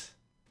and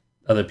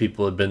other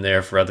people had been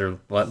there for other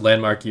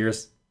landmark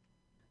years.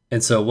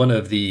 And so one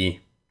of the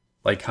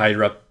like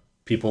higher up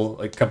people,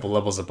 like a couple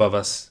levels above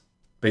us,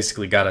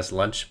 basically got us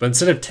lunch. But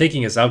instead of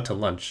taking us out to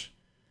lunch,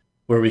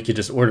 where we could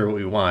just order what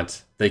we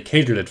want, they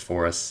catered it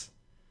for us.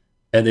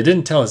 And they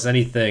didn't tell us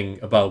anything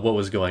about what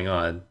was going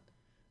on.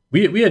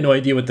 We had no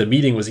idea what the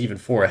meeting was even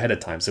for ahead of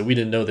time, so we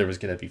didn't know there was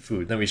going to be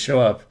food. Then we show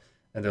up,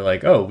 and they're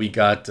like, "Oh,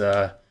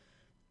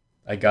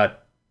 I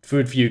got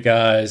food for you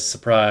guys,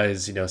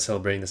 surprise,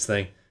 celebrating this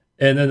thing."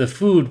 And then the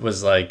food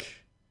was like,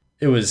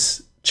 it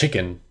was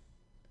chicken,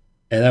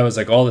 and that was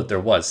like all that there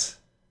was.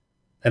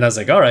 And I was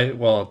like, "All right,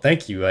 well,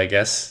 thank you, I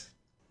guess,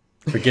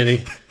 for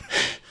getting."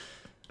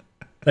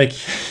 like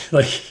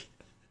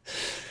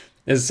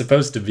it's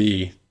supposed to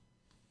be,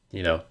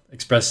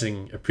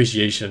 expressing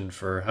appreciation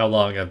for how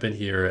long I've been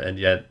here, and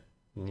yet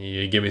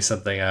you give me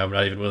something I'm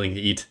not even willing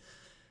to eat.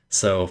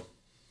 So,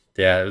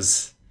 yeah, it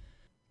was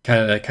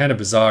kind of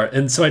bizarre.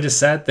 And so I just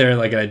sat there and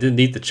I didn't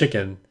eat the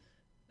chicken,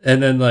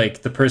 and then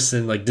like the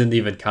person like didn't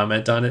even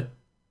comment on it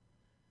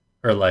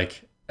or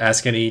like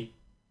ask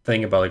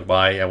anything about like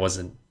why I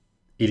wasn't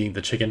eating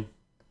the chicken.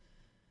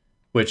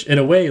 Which in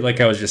a way, like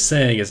I was just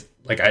saying, is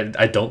like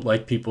I don't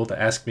like people to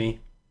ask me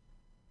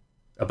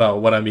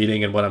about what I'm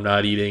eating and what I'm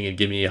not eating and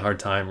give me a hard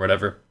time or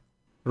whatever.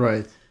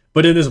 Right.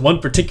 But in this one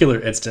particular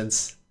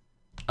instance,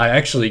 I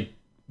actually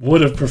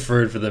would have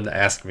preferred for them to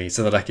ask me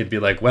so that I could be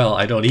like, well,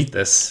 I don't eat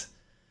this,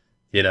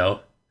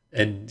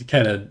 and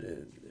kind of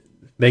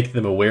make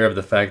them aware of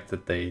the fact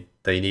that they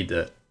need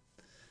to,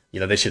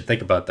 they should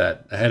think about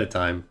that ahead of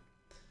time.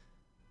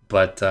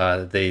 But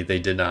they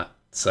did not.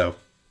 So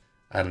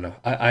I don't know.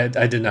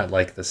 I did not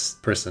like this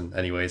person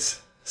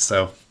anyways.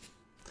 So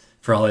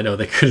for all I know,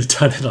 they could have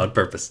done it on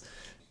purpose.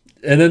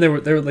 And then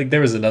there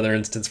was another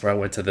instance where I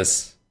went to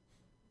this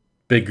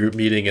big group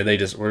meeting and they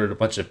just ordered a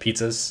bunch of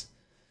pizzas,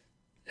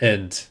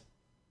 and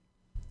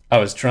I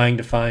was trying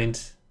to find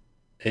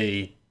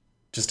a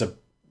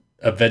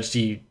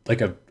veggie,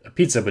 like a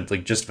pizza with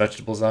like just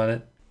vegetables on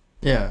it.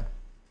 Yeah.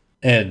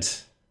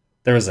 And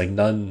there was like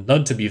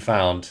none to be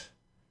found.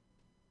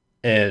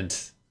 And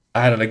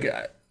I don't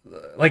know,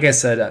 like I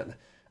said,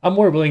 I'm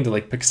more willing to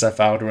like pick stuff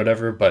out or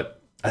whatever, but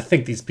I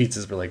think these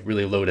pizzas were like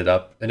really loaded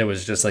up, and it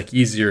was just like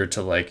easier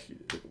to like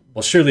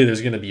well, surely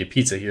there's going to be a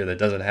pizza here that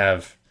doesn't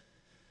have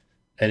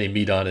any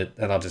meat on it,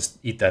 and I'll just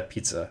eat that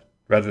pizza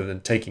rather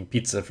than taking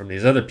pizza from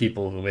these other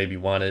people who maybe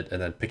want it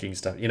and then picking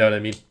stuff. You know what I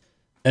mean?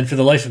 And for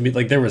the life of me,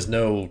 like there was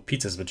no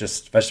pizzas but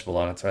just vegetable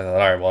on it. So I thought, all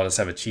right, well, I'll just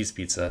have a cheese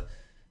pizza.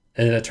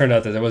 And then it turned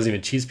out that there wasn't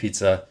even cheese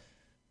pizza.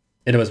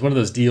 And it was one of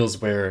those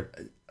deals where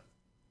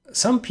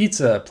some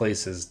pizza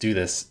places do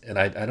this, and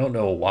I don't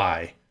know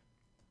why,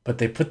 but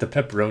they put the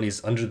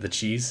pepperonis under the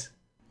cheese.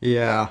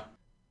 Yeah.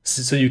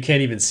 So you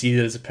can't even see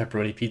that it's a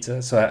pepperoni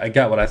pizza. So I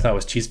got what I thought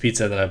was cheese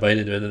pizza, and then I bite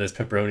into it, and then there's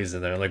pepperonis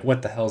in there. I'm like,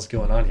 what the hell's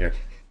going on here?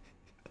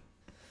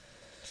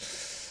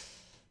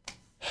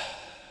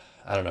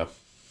 I don't know.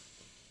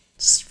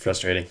 It's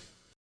frustrating.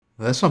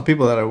 There's some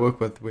people that I work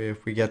with where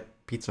if we get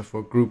pizza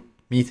for a group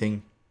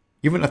meeting,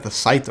 even at the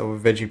sight of a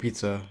veggie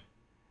pizza,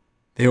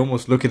 they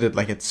almost look at it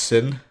like it's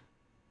sin.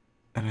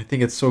 And I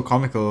think it's so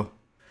comical.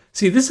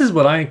 See, this is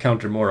what I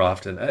encounter more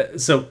often.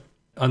 So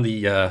on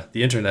the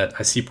internet,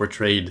 I see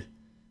portrayed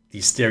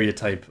the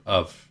stereotype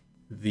of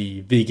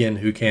the vegan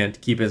who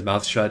can't keep his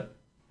mouth shut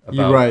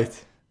You're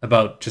right.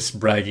 about just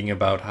bragging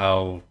about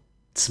how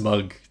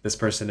smug this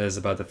person is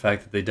about the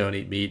fact that they don't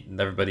eat meat and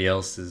everybody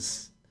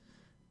else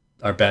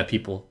are bad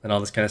people and all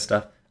this kind of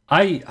stuff.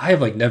 I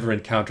have like never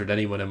encountered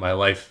anyone in my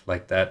life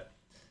like that,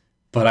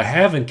 but I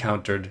have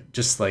encountered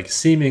just like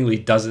seemingly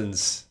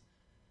dozens,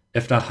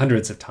 if not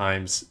hundreds of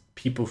times,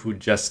 people who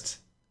just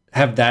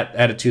have that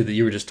attitude that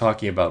you were just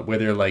talking about, where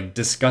they're like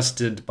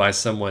disgusted by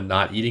someone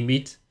not eating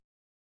meat.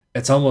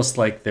 It's almost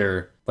like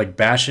they're like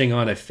bashing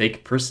on a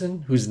fake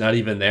person who's not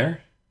even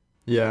there.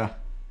 Yeah.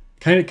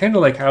 Kind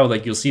of like how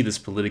like you'll see this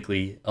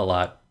politically a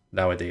lot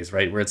nowadays,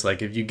 right? Where it's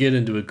like if you get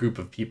into a group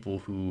of people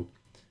who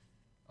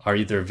are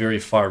either very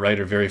far right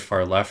or very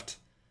far left,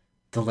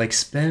 they'll like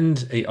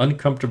spend a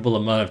uncomfortable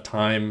amount of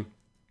time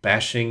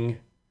bashing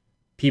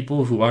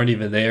people who aren't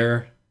even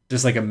there,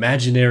 just like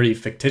imaginary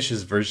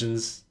fictitious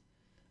versions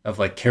of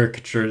like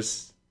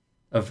caricatures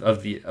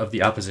of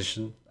the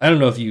opposition. I don't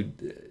know if you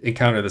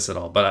encounter this at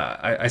all, but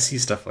I see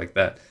stuff like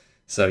that.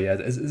 So yeah,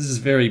 this is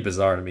very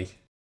bizarre to me.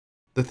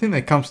 The thing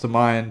that comes to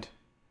mind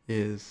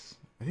is,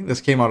 I think this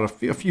came out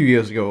a few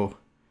years ago.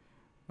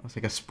 It was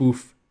like a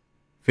spoof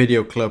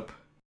video clip.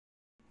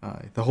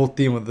 The whole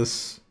theme of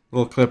this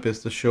little clip is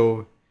to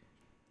show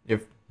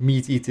if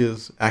meat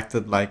eaters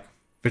acted like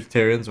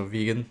vegetarians or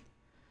vegan.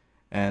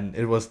 And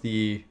it was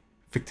the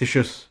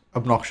fictitious,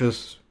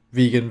 obnoxious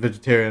vegan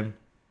vegetarian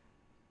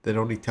that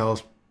only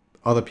tells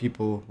other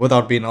people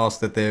without being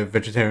asked that they're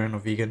vegetarian or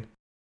vegan.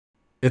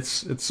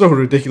 It's so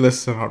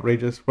ridiculous and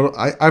outrageous. Well,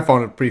 I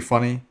found it pretty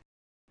funny,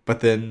 but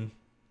then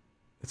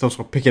it's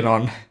also picking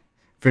on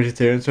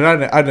vegetarians. So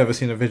I'd never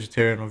seen a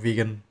vegetarian or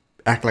vegan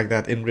act like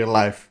that in real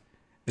life.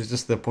 It's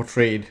just the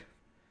portrayed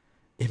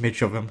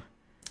image of him.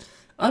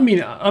 I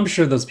mean, I'm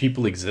sure those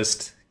people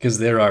exist because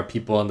there are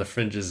people on the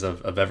fringes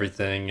of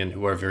everything and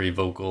who are very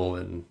vocal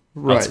and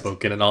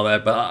outspoken and all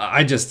that.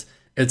 But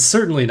it's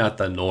certainly not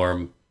the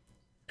norm.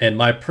 And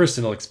my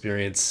personal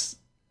experience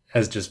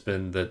has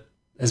been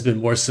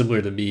more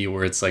similar to me,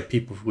 where it's like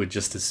people who would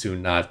just as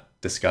soon not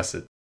discuss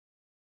it.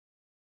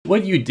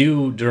 What you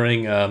do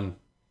during,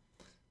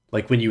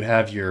 like when you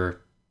have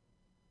your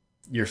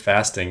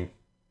fasting,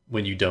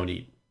 when you don't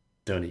eat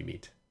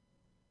meat.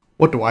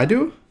 What do I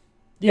do?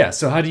 Yeah.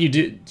 So how do you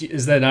do?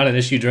 Is that not an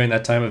issue during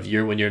that time of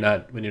year when you're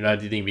not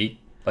eating meat,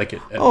 like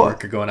at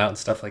work or going out and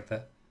stuff like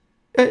that?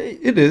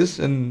 It is,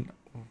 and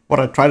what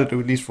I try to do,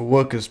 at least for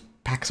work, is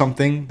pack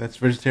something that's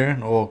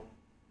vegetarian, or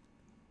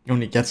you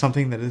only get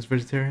something that is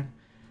vegetarian.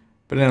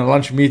 But in a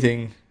lunch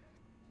meeting,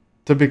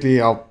 typically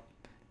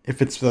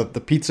if it's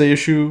the pizza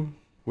issue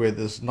where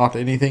there's not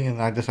anything,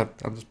 and I'll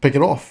just pick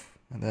it off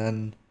and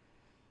then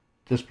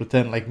just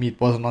pretend like meat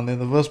wasn't on there in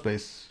the first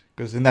place.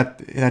 Because in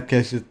that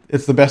case,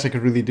 it's the best I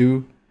could really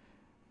do,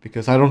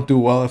 because I don't do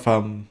well if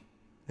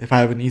I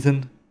haven't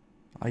eaten.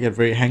 I get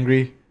very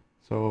hangry,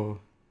 so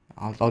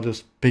I'll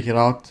just pick it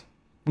out.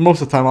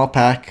 Most of the time, I'll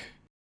pack.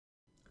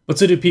 But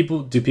so do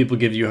people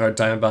give you a hard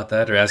time about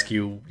that, or ask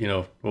you,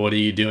 well, what are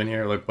you doing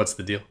here? Like, what's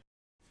the deal?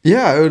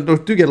 Yeah, I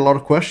do get a lot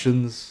of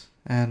questions,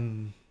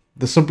 and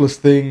the simplest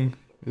thing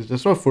is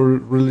just for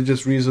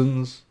religious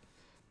reasons.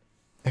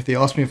 If they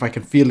ask me if I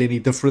can feel any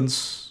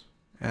difference,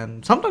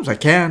 and sometimes I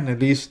can, at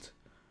least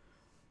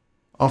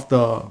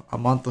after a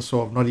month or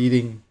so of not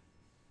eating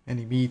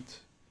any meat,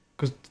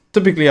 because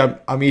typically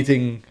I'm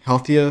eating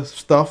healthier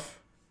stuff.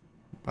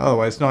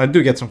 Otherwise, no, I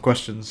do get some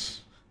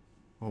questions.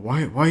 Well,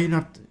 why are you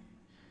not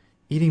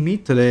eating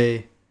meat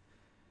today?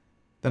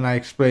 Then I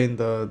explain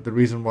the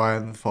reason why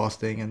I'm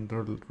fasting and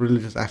the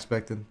religious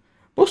aspect, and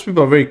most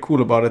people are very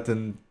cool about it,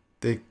 and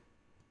they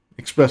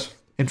express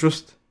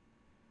interest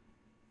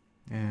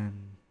and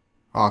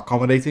are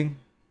accommodating.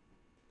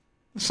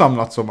 Some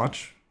not so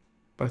much,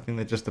 but I think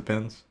that just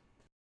depends.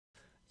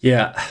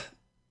 Yeah,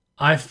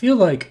 I feel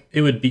like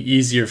it would be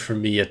easier for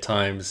me at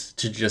times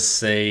to just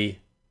say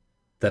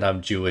that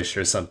I'm Jewish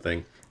or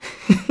something,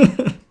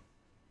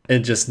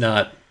 and just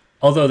not.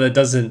 Although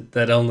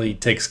that only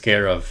takes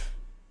care of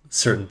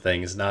certain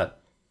things, not,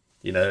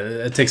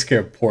 it takes care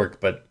of pork,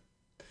 but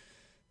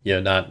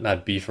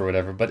not beef or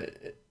whatever. But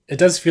it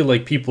does feel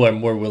like people are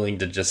more willing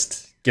to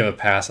just give a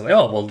pass. Like,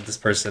 oh, well, this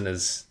person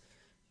is,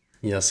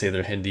 say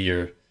they're Hindi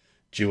or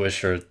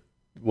Jewish or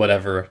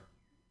whatever,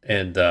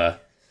 and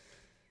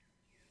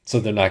so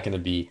they're not going to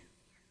be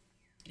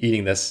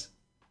eating this.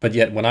 But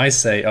yet, when I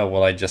say, oh,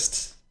 well, I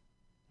just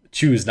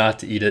choose not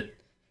to eat it,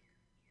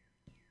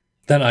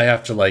 then I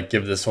have to like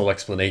give this whole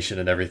explanation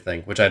and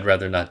everything, which I'd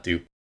rather not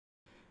do.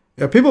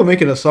 Yeah, people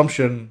make an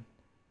assumption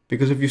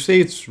because if you say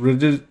it's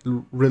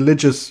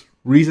religious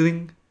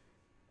reasoning,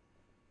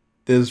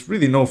 there's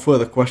really no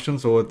further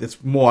questions or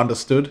it's more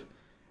understood.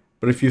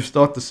 But if you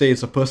start to say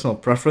it's a personal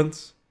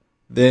preference,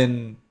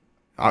 then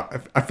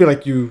I feel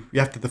like you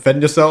have to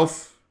defend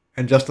yourself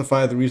and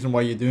justify the reason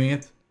why you're doing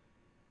it.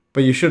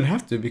 But you shouldn't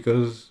have to,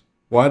 because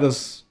what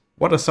does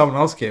someone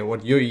else care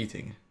what you're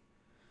eating?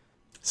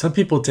 Some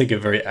people take a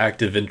very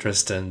active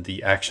interest in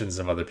the actions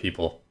of other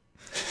people.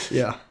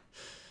 Yeah.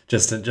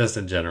 just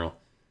in general.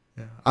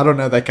 Yeah. I don't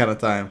have that kind of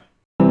time.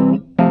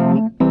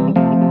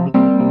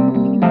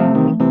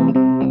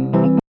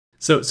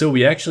 So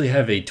we actually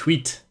have a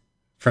tweet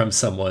from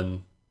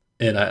someone,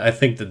 and I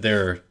think that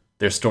their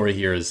story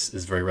here is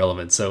very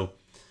relevant. So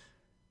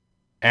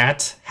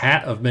at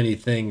Hat of Many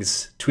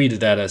Things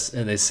tweeted at us,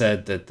 and they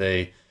said that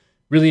they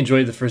really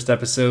enjoyed the first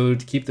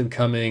episode. Keep them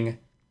coming.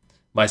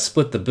 My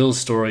split the bill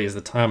story is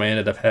the time I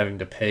ended up having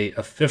to pay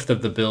a fifth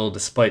of the bill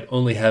despite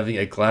only having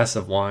a glass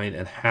of wine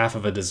and half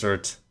of a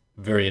dessert.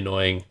 Very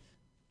annoying.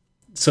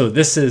 So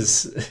this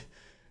is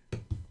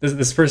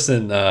this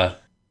person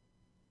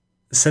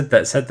sent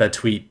that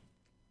tweet,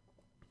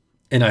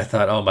 and I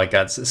thought, oh my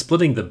god,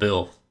 splitting the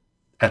bill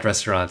at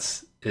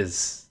restaurants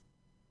is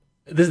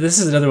this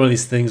is another one of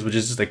these things which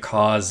is just a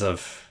cause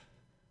of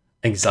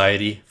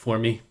anxiety for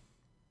me.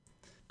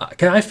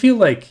 I feel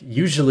like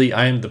usually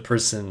I am the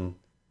person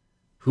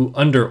who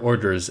under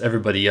orders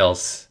everybody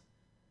else,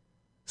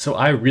 so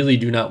I really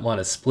do not want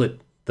to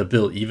split the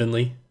bill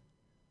evenly,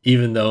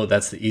 even though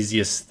that's the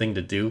easiest thing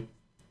to do.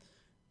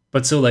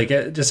 But so like,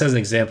 just as an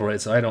example, right?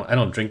 So I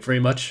don't drink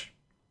very much,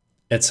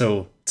 and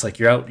so it's like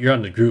you're out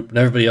in a group and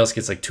everybody else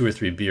gets like 2 or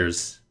 3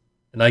 beers,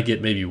 and I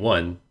get maybe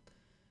one,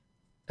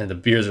 and the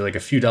beers are like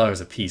a few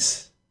dollars a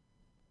piece.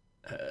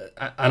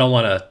 I don't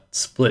want to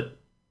split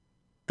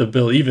the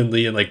bill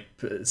evenly and like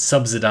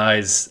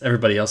subsidize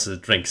everybody else's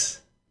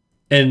drinks.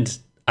 And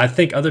I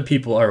think other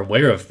people are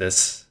aware of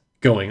this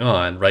going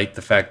on, right?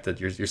 The fact that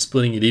you're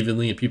splitting it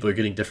evenly and people are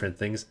getting different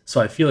things.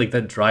 So I feel like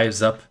that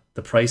drives up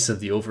the price of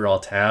the overall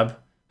tab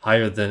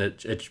higher than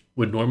it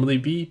would normally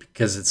be,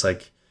 because it's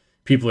like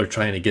people are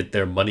trying to get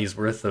their money's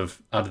worth out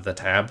of the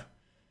tab.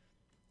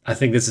 I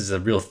think this is a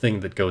real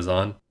thing that goes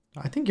on.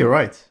 I think you're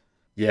right.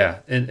 Yeah,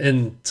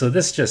 and so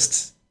this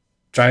just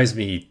drives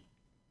me,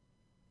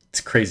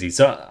 it's crazy.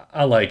 So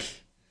I'm like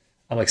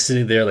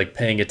sitting there like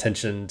paying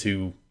attention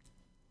to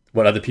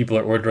what other people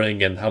are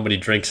ordering and how many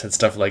drinks and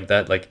stuff like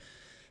that, like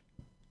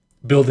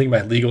building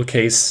my legal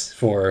case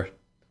for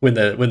when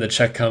the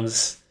check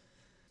comes.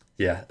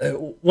 Yeah,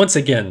 once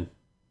again,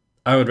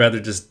 I would rather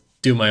just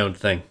do my own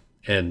thing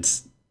and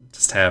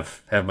just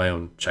have my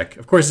own check.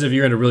 Of course, if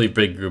you're in a really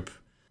big group,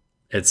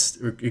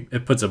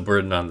 it puts a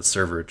burden on the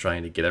server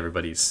trying to get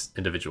everybody's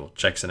individual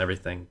checks and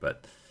everything.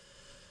 But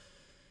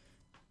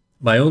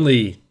my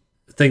only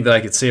thing that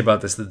I could say about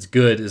this that's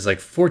good is,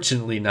 like,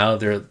 fortunately now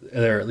there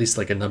are at least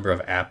like a number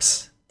of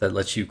apps that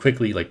let you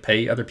quickly like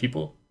pay other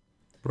people.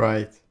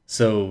 Right.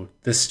 So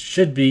this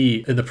should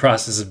be in the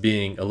process of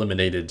being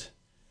eliminated.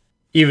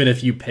 Even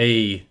if you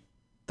pay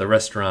the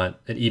restaurant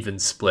an even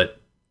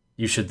split,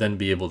 you should then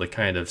be able to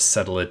kind of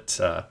settle it.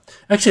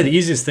 Actually, the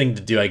easiest thing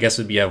to do, I guess,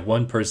 would be have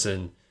one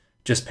person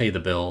just pay the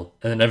bill,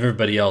 and then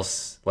everybody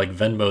else like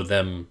Venmo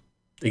them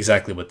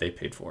exactly what they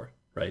paid for.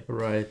 Right.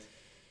 Right.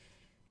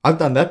 I've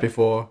done that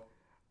before.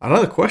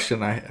 Another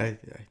question I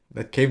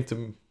that came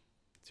to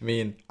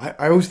me, and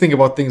I always think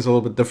about things a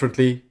little bit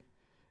differently,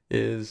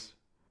 is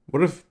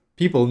what if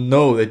people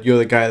know that you're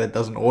the guy that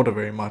doesn't order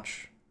very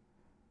much,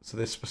 so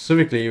they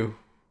specifically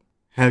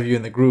have you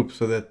in the group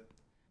so that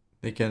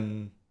they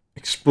can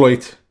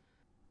exploit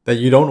that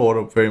you don't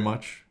order very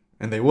much,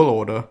 and they will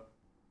order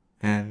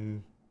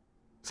and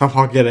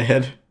somehow get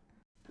ahead.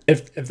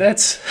 If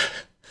that's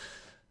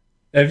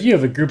if you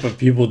have a group of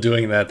people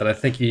doing that, then I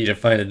think you need to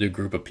find a new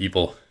group of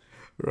people.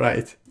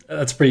 Right.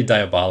 That's pretty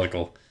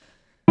diabolical.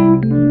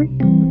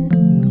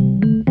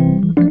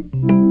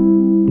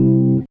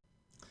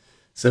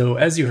 So,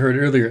 as you heard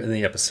earlier in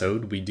the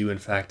episode, we do in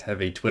fact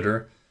have a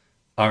Twitter.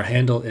 Our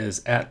handle is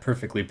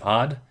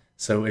 @perfectlypod.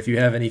 So if you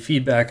have any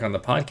feedback on the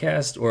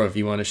podcast, or if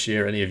you want to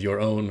share any of your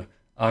own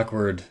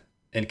awkward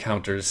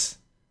encounters,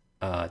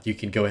 you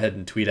can go ahead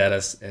and tweet at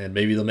us, and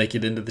maybe they'll make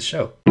it into the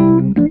show.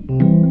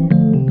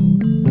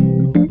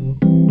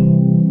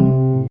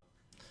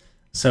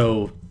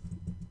 So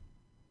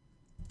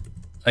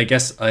I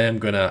guess I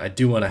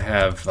do want to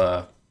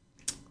have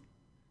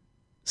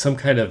some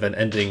kind of an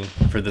ending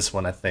for this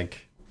one, I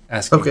think.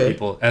 Asking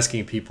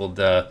people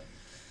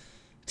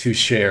to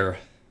share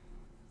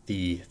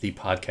the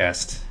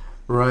podcast.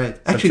 Right.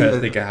 So actually, I'm trying to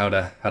think of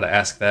how to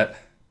ask that.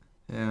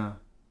 Yeah.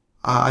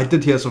 I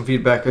did hear some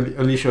feedback.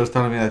 Alicia was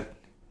telling me that,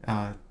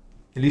 at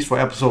least for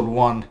episode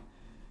 1,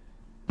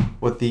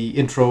 with the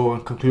intro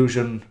and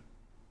conclusion,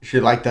 she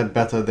liked that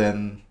better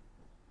than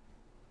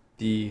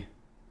the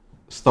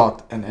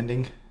start and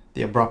ending,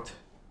 the abrupt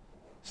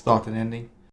start and ending.